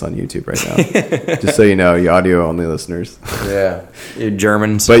watching us on YouTube right now. Just so you know, you audio only listeners. Yeah, you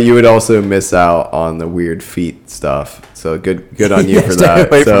Germans. But you would also miss out on the weird feet stuff. So good on you Yeah, for stay that.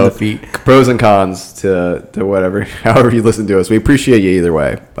 away from So the feet. pros and cons to whatever, however you listen to us. We appreciate you either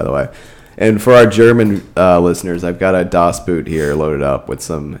way, by the way. And for our German listeners, I've got a Das Boot here loaded up with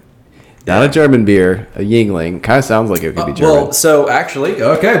some, not a German beer, a Yingling. Kind of sounds like it could be German. Well, so actually,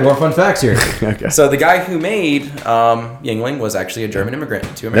 okay, more fun facts here. Okay. So the guy who made Yingling was actually a German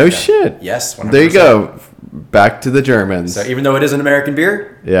immigrant to America. No shit. Yes. 100%. There you go. Back to the Germans. So even though it is an American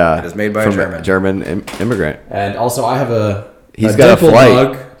beer, Yeah. it is made by a From German. German immigrant. And also, I have a He's got a dimpled flight.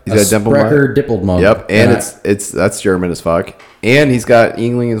 mug, He's got a dimpled mug. Sprecher dimpled mug. Yep, and I- that's German as fuck. And he's got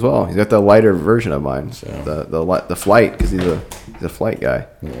Yingling as well. He's got the lighter version of mine. So the flight, because he's a flight guy.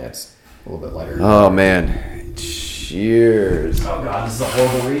 yeah, it's a little bit lighter. Oh man, cheers. Oh god, this is a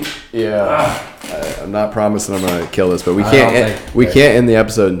horrible read. Yeah, I'm not promising I'm gonna kill this, but we I can't. don't think- We can't end the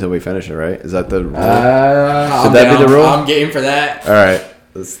episode until we finish it, right? Is that the rule? Should that be the rule? I'm game for that. All right,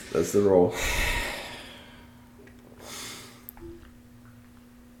 that's the rule.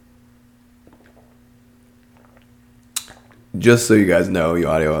 Just so you guys know, you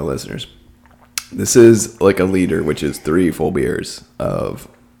audio listeners, this is like a liter, which is 3 full beers of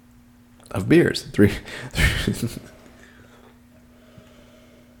beers. Three.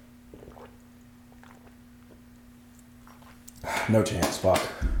 No chance. Fuck.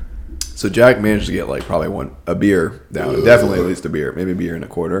 So Jack managed to get like probably a beer down, definitely at least a beer, maybe a beer and a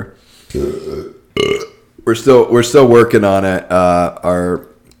quarter. We're still working on it.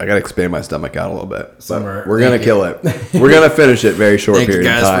 I gotta expand my stomach out a little bit. Summer. We're gonna Thank kill it. We're gonna finish it very short Thank you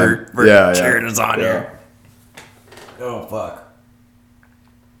period of guys time. for cheering us on here. Oh fuck.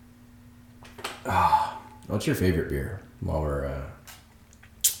 What's your favorite beer? While we're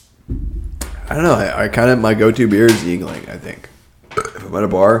I don't know. I kind of my go-to beer is Yingling. I think if I'm at a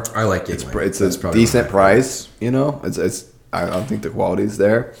bar, I like it's Yingling. it's That's a probably decent my price. You know, it's I don't think the quality's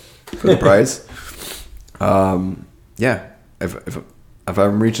there for the price. Yeah. If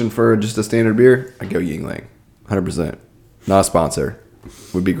I'm reaching for just a standard beer, I go Yingling, 100%. Not a sponsor.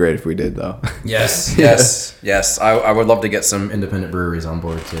 Would be great if we did though. Yes. I would love to get some independent breweries on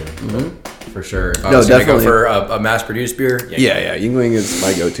board too, for sure. If I No, was gonna definitely. go for a mass-produced beer. Yeah. Yingling is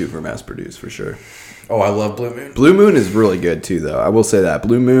my go-to for mass produce for sure. Oh, I love Blue Moon. Blue Moon is really good too, though. I will say that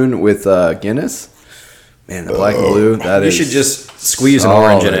Blue Moon with Guinness, man, the black and blue. That You is should just squeeze an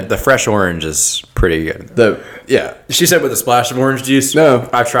orange in it. The fresh orange is pretty good. Yeah. She said with a splash of orange juice. No.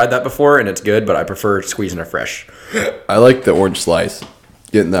 I've tried that before and it's good, but I prefer squeezing it fresh. I like the orange slice.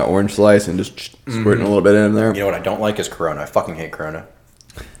 Getting that orange slice and just squirting a little bit in there. You know what I don't like is Corona. I fucking hate Corona.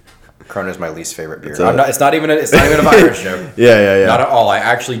 Corona is my least favorite beer. a- It's not even a virus joke. Yeah. Not at all. I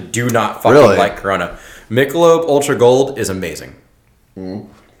actually do not fucking Really? like Corona. Michelob Ultra Gold is amazing.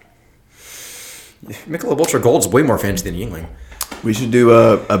 Michelob Ultra Gold is way more fancy than Yingling. We should do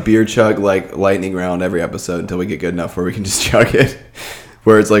a beer chug like lightning round every episode until we get good enough where we can just chug it.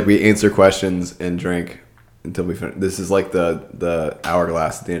 Where it's like we answer questions and drink until we finish. This is like the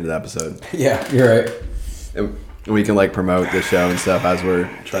hourglass at the end of the episode. Yeah, you're right. And we can like promote the show and stuff as we're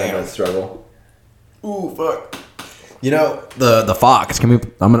trying to struggle. Ooh, fuck. You know the Fox. Can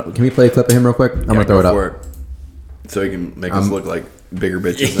we play a clip of him real quick? I'm gonna throw it up. So he can make us look like bigger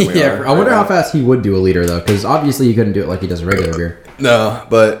bitches than we are. I wonder how fast he would do a liter though, because obviously he couldn't do it like he does a regular beer. No,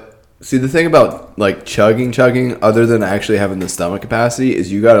 but see the thing about like chugging, other than actually having the stomach capacity,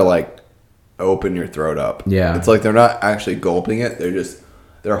 is you gotta like open your throat up. Yeah, it's like they're not actually gulping it;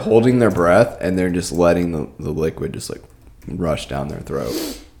 they're holding their breath and they're just letting the liquid just like rush down their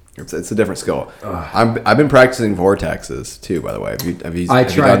throat. It's a different skill. I've been practicing vortexes too, by the way. I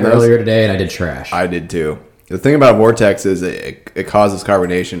tried earlier today and I did trash. I did too. The thing about vortex is it causes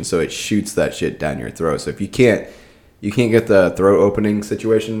carbonation, so it shoots that shit down your throat. So if you can't get the throat opening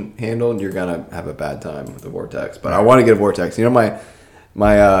situation handled, you're gonna have a bad time with the vortex. But I want to get a vortex. You know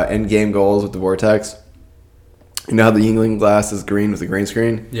my end game goals with the vortex. You know how the Yuengling glass is green with the green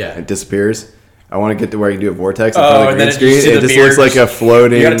screen? Yeah, it disappears. I want to get to where you can do a vortex in front of the green screen. It just looks like a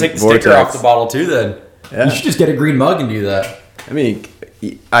floating. You gotta take the vortex. sticker off the bottle too. Then yeah. You should just get a green mug and do that. I mean,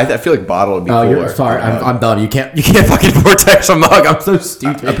 I feel like bottle would be cooler. You're sorry. I'm done. You can't fucking vortex a mug. I'm so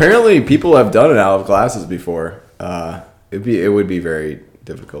stupid. Apparently, people have done it out of glasses before. It would be very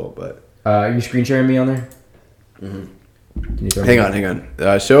difficult, but are you screen sharing me on there? Mm-hmm. Hang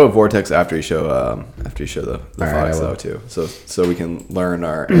on. Show a vortex after you show the Fox though too, so we can learn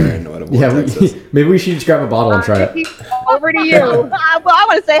our Aaron what a vortex is. Maybe we should just grab a bottle and try it. Over to you. Well, I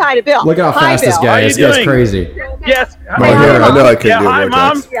want to say hi to Bill. Look at how fast this guy is. This guy's crazy. Yes. I know I couldn't do a vortex.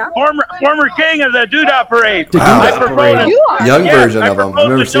 Mom. Yeah. Former king of the Doodah Parade. Young version of them. I've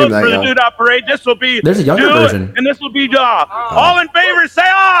never seen that. For the Doodah Parade, this will be. There's a younger version. And this will be Daw. All in favor, say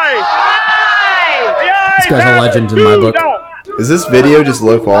aye. Aye. This guy's a legend in my book. Is this video just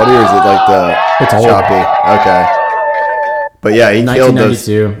low quality or is it like It's old. choppy? Okay. But yeah, he killed those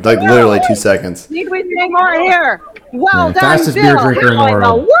like literally 2 seconds. Need we say more here? Well done, fastest Bill. beer drinker in the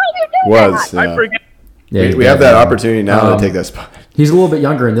How world. you did Was. that? I forget. Yeah, we have that opportunity now to take that spot. He's a little bit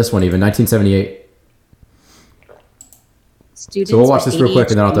younger in this one, even 1978. So we'll watch this real quick,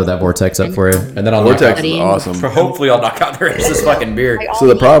 and then I'll throw that vortex up for you, and then I'll vortex is awesome. Hopefully, I'll knock out the rest of this fucking beer. So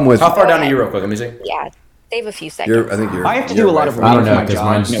the problem with how far down are you, real quick? Let me see. Yeah, they have a few seconds. I have to do a lot of reading. I don't know for because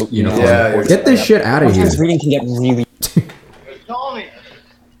my mine's job. uniform. Yeah, Get this shit out of here. Sometimes reading can get really.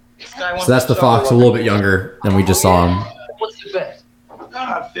 So that's the Fox, a little bit younger than we just saw him. What's the bet?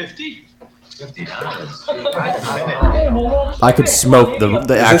 50. $50. I could smoke the is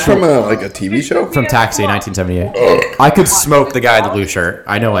this actual from a TV show? from Taxi, 1978. I could smoke the guy in the blue shirt.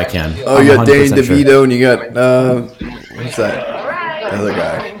 I know I can. Oh, I'm you got Danny 100% sure. DeVito and you got what's that? The other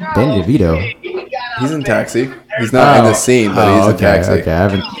guy. Danny DeVito. He's in Taxi. He's not in the scene, but he's in Taxi. Okay, I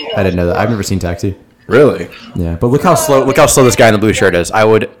didn't know that. I've never seen Taxi. Really? Yeah, but look how slow this guy in the blue shirt is. I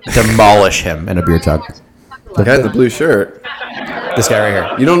would demolish him in a beer chug. The guy in the blue shirt. This guy right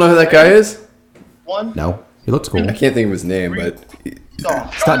here. You don't know who that guy is? No, he looks cool. I can't think of his name, but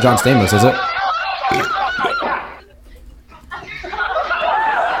It's not John Stamos, is it?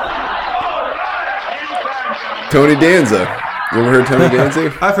 Tony Danza. You ever heard Tony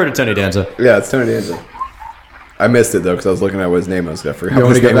Danza? I've heard of Tony Danza. Yeah, it's Tony Danza. I missed it though because I was looking at what his name was. I forgot. You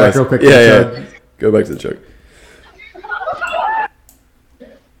want to what his go name back was. real quick? to Yeah, the yeah. chug? Go back to the chug.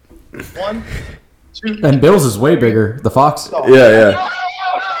 1, 2. And Bill's is way bigger. The Fox. Yeah.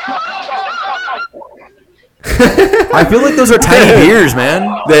 I feel like those are tiny beers, man.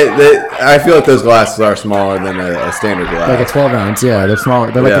 I feel like those glasses are smaller than a standard glass. Like a 12 ounce, yeah. They're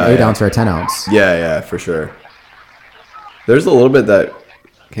smaller. They're like an 8 ounce or a 10 ounce. Yeah, for sure. There's a little bit that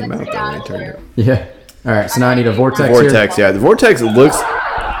came out though when I turned it. Yeah. All right, so now I need a vortex. Vortex, yeah. The vortex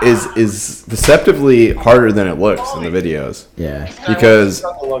is deceptively harder than it looks in the videos. Yeah. Because,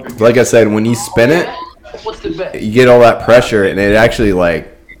 like I said, when you spin it, What's the bet? you get all that pressure, and it actually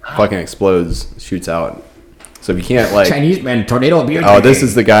like fucking explodes, shoots out. So if you can't like Chinese man, tornado beer. oh, this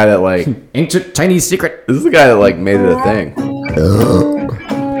is the guy that like ancient Chinese secret. this is the guy that like made it a thing.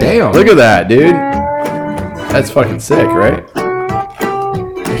 Damn. Look at that, dude. That's fucking sick, right?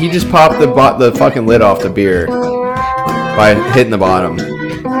 He just popped the fucking lid off the beer by hitting the bottom.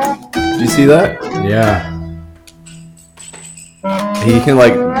 Did you see that? Yeah. He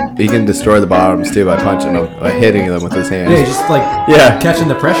can destroy the bottoms too by punching them, by hitting them with his hands. Yeah, he's just like catching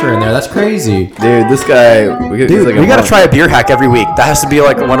the pressure in there. That's crazy. Dude, this guy. We gotta try a beer hack every week. That has to be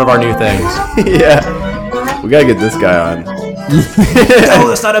like one of our new things. Yeah, we gotta get this guy on. Oh,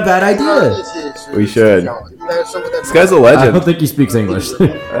 that's not a bad idea. We should. This guy's a I legend. don't think he speaks English.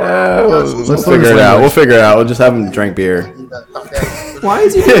 We'll figure it out. We'll figure it out. We'll just have him drink beer. Why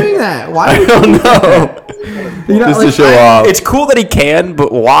is he doing that? Why? I don't know. Just to show off. It's cool that he can,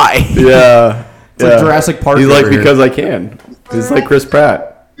 but why? Yeah. It's like Jurassic Park. He's like, over here. because I can. He's like Chris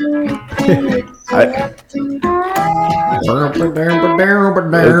Pratt. Let's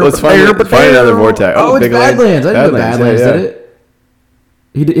find another vortex. Oh, it's Big Badlands. I didn't know Badlands yeah. did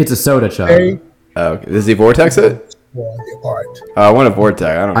it. It's a soda chug. Oh, okay. Does he vortex it? I want a vortex.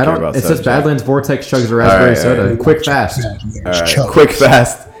 I don't care about It soda says chug. Badlands Vortex chugs a raspberry soda. Quick, fast. All right. Quick,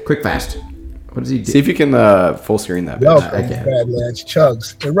 fast. Quick, fast. What does he do? See if you can full screen that. Welcome to Badlands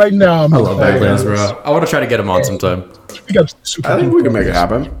Chugs. And right now, I'm I love Badlands, bro. I want to try to get him on sometime. I think we can make it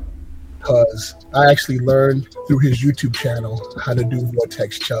happen. Because I actually learned through his YouTube channel how to do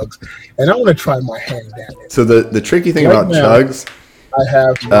Vortex Chugs. And I want to try my hand at it. So the tricky thing Right about now, chugs, I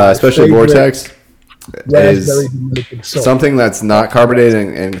have especially favorite vortex, is raspberry Dominican soda. something that's not carbonated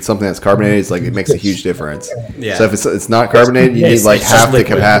and something that's carbonated is like it makes a huge difference. Yeah. So if it's not carbonated, you need It's like just half the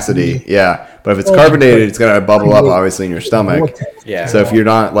liquid. capacity. Yeah. But if it's carbonated, it's gonna bubble up obviously in your stomach. Yeah. So if you're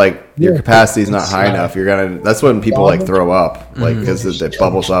not like your capacity is not high enough, you're gonna. That's when people like throw up, like because it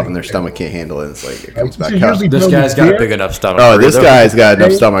bubbles up and their stomach can't handle it. It's like it comes back up. This guy's got a Big enough stomach. Oh, for this it, guy's got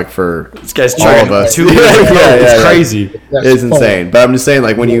enough stomach for This guy's all of chugging us. 2 liters of Coke. It's crazy. It's insane. But I'm just saying,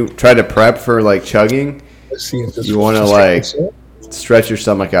 like when you try to prep for like chugging, Let's see if this you want to like stretch your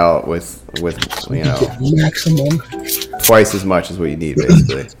stomach out with you know maximum. twice as much as what you need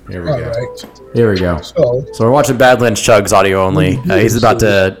basically. Here we All go. right. Here we go. So So we're watching Badlands chugs audio only. He's about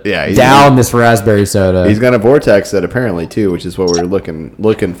to Yeah, down this raspberry soda. He's gonna vortex it apparently too, which is what we're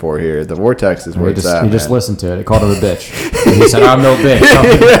looking for here. The vortex is where He it's just, at. he just man. listened to it. It called him a bitch. He said, "I'm no bitch."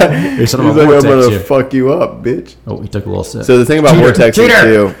 He said, "I'm He's a like, I'm vortex gonna you." fuck you up, bitch. Oh, he took a little sip. So the thing about Cheater. vortexing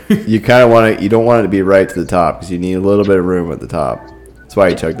Cheater. too, you kind of want to, you don't want it to be right to the top because you need a little bit of room at the top. That's why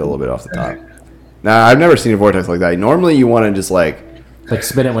he chugged a little bit off the top. Now I've never seen a vortex like that. Normally you want to just like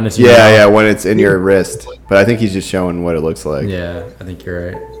spin it when it's yeah when it's in your wrist, but I think he's just showing what it looks like. Yeah, I think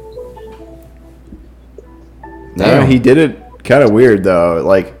you're right. No, Damn. he did it kind of weird though.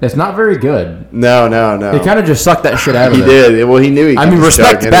 Like It's not very good. no. He kind of just sucked that shit out of He it. did. Well, he knew he. I mean, could just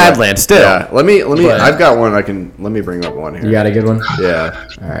respect chug Badlands still. Yeah. Let me. But- I've got one. Let me bring up one here. You got a good one? Yeah.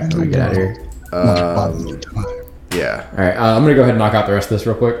 All right, let me get out of here. Yeah. All right, I'm gonna go ahead and knock out the rest of this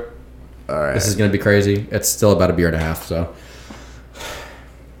real quick. All right. This is gonna be crazy. It's still about a beer and a half, so.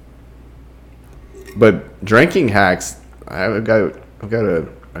 But drinking hacks, I've got a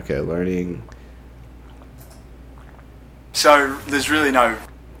learning. So there's really no.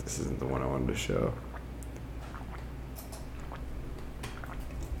 This isn't the one I wanted to show.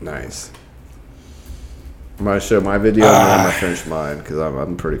 Nice. I'm gonna show my video and then I'm gonna finish mine because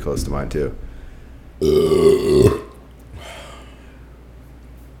I'm pretty close to mine too.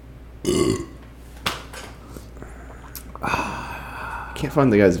 Can't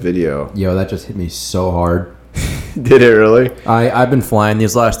find the guy's video. Yo, that just hit me so hard. Did it really? I've been flying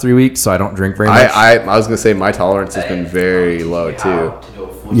these last 3 weeks, so I don't drink very much. I was gonna say my tolerance has been very low too.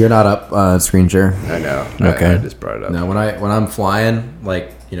 You're not up screen share. I know. Okay. I just brought it up. No, when I'm flying,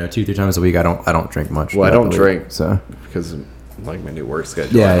 like 2-3 times a week, I don't drink much. Well, I don't throughout the week, drink so because of, like my new work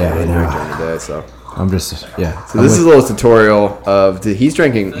schedule. Yeah, I don't yeah, really I know. drink during the day, so. I'm just yeah. So this is a little tutorial of he's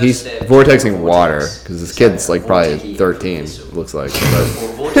vortexing water because this kid's like probably 13, looks like.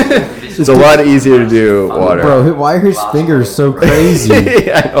 But it's a lot easier to do water. Bro, why are his fingers so crazy?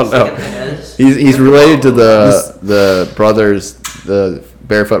 I don't know. He's related to the brothers, the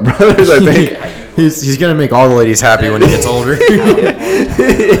Barefoot Brothers, I think. he's gonna make all the ladies happy when he gets older.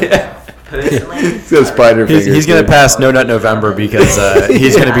 He's got spider fingers. He's gonna pass No Nut November because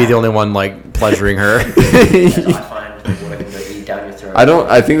he's gonna be the only one like pleasuring her.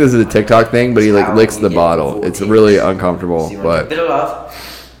 I think this is a TikTok thing, but he like licks the bottle. It's really uncomfortable, but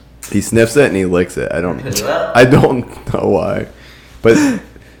he sniffs it and he licks it. I don't know why,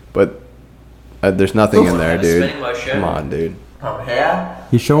 but there's nothing in there, dude. Come on, dude.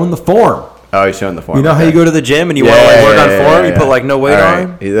 He's showing the form. Oh, he's showing the form. You know how you go to the gym and you want to like work on form? You put like no weight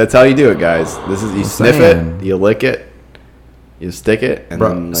on. That's how you do it, guys. This is you sniff it, you lick it, you stick it, and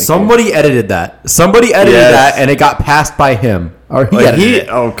then like, Somebody edited that. Somebody edited that, and it got passed by him. Or he edited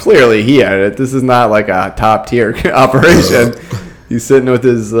it. Clearly he edited it. This is not like a top tier operation. He's sitting with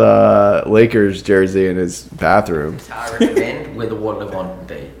his Lakers jersey in his bathroom. I recommend where the water level on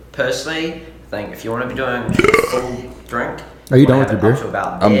be. Personally, I think if you want to be doing a full drink. Are you done with your beer?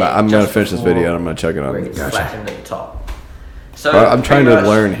 I'm gonna finish this video and I'm gonna check it on. Flatten at the top. So I'm trying to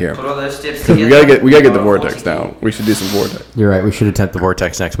learn here. Put all those steps We gotta get the vortex down. We should do some vortex. You're right. We should attempt the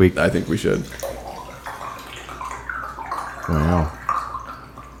vortex next week. I think we should. Wow.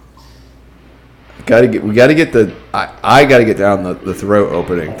 We gotta get the. I gotta get down the throat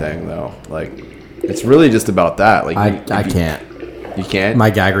opening thing though. Like, it's really just about that. Like, I can't. You can't. My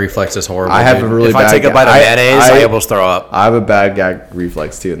gag reflex is horrible. I have a really if bad. I take a bite of mayonnaise, I almost throw up. I have a bad gag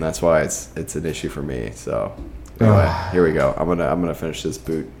reflex too, and that's why it's an issue for me. So anyway, here we go. I'm gonna finish this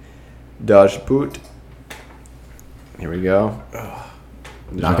boot. Dodge boot. Here we go.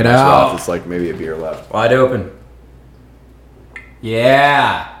 Knock it out. It's like maybe a beer left. Wide open.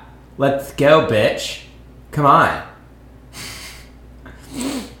 Yeah. Let's go, bitch. Come on.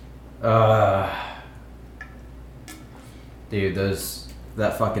 Dude,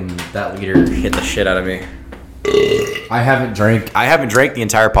 that leader hit the shit out of me. I haven't drank the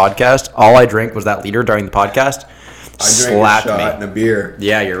entire podcast. All I drank was that leader during the podcast. I drank a shot in a beer.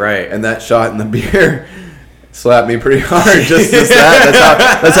 Yeah, you're right. And that shot in the beer slapped me pretty hard. Just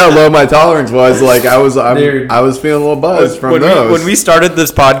that. That's how low my tolerance was. Like I was feeling a little buzzed from those. When we started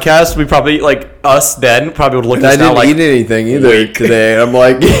this podcast, we probably probably would look at I this now didn't like eat anything either today. And I'm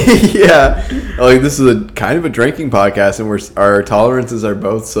like, yeah, like this is a kind of a drinking podcast, and our tolerances are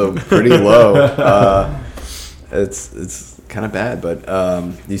both so pretty low. It's kind of bad, but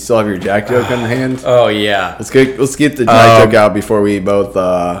you still have your Jack joke on hand. Oh yeah, let's get the Jack joke out before we both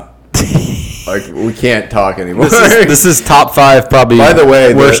like we can't talk anymore. This is top 5 probably. By the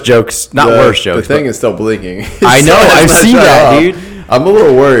way, worst jokes, not worst jokes. The thing is still blinking. I know, I've seen that, dude. I'm a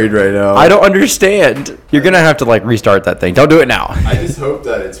little worried right now. I don't understand. You're gonna have to restart that thing. Don't do it now. I just hope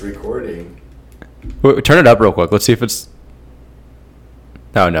that it's recording. Turn it up real quick. Let's see if it's.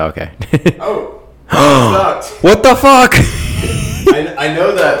 Oh no, okay. Sucked. What the fuck? I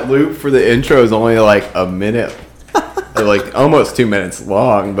know that loop for the intro is only like a minute, like almost 2 minutes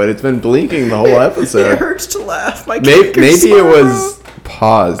long, but it's been blinking the whole episode. It hurts to laugh. Maybe it was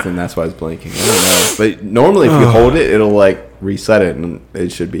paused and that's why it's blinking. I don't know. But normally if you hold it, it'll reset it and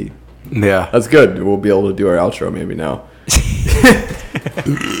it should be. Yeah. That's good. We'll be able to do our outro maybe now.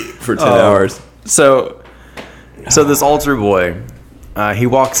 For 10 hours. So this altar boy, he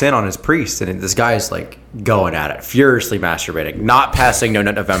walks in on his priest, and this guy's going at it, furiously masturbating, not passing No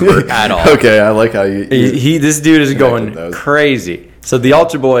Nut November at all. Okay, I like how you this dude is going crazy. So the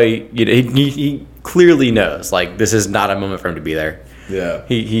altar boy, he clearly knows this is not a moment for him to be there. Yeah.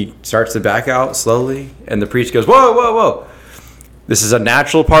 He starts to back out slowly, and the priest goes, "Whoa, whoa, whoa! This is a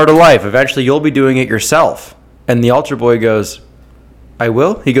natural part of life. Eventually, you'll be doing it yourself." And the altar boy goes, "I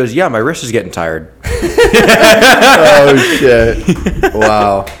will?" He goes, "Yeah, my wrist is getting tired." Oh shit!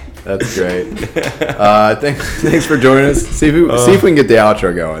 Wow, that's great. Thanks for joining us. See if we can get the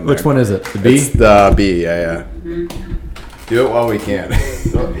outro going. Which one is it? The B? It's the B. Yeah. Do it while we can.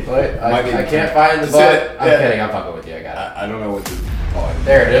 I can't find the button. I'm kidding. I'm fucking with you. I got it. I don't know what to call it.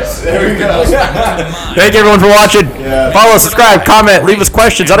 There it is. There we go. Thank you everyone for watching. Yeah. Follow, subscribe, comment, leave us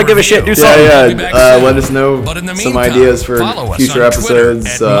questions. I don't give a shit. Do something. Let us know some ideas for future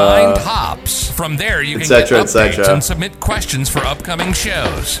episodes. Mind Hops. From there, you can get updates and submit questions for upcoming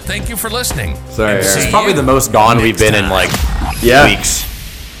shows. Thank you for listening. Sorry, this is probably the most gone we've been in weeks.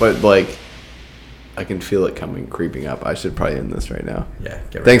 But I can feel it creeping up. I should probably end this right now. Yeah.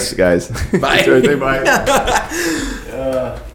 Thanks, guys. Bye. Bye.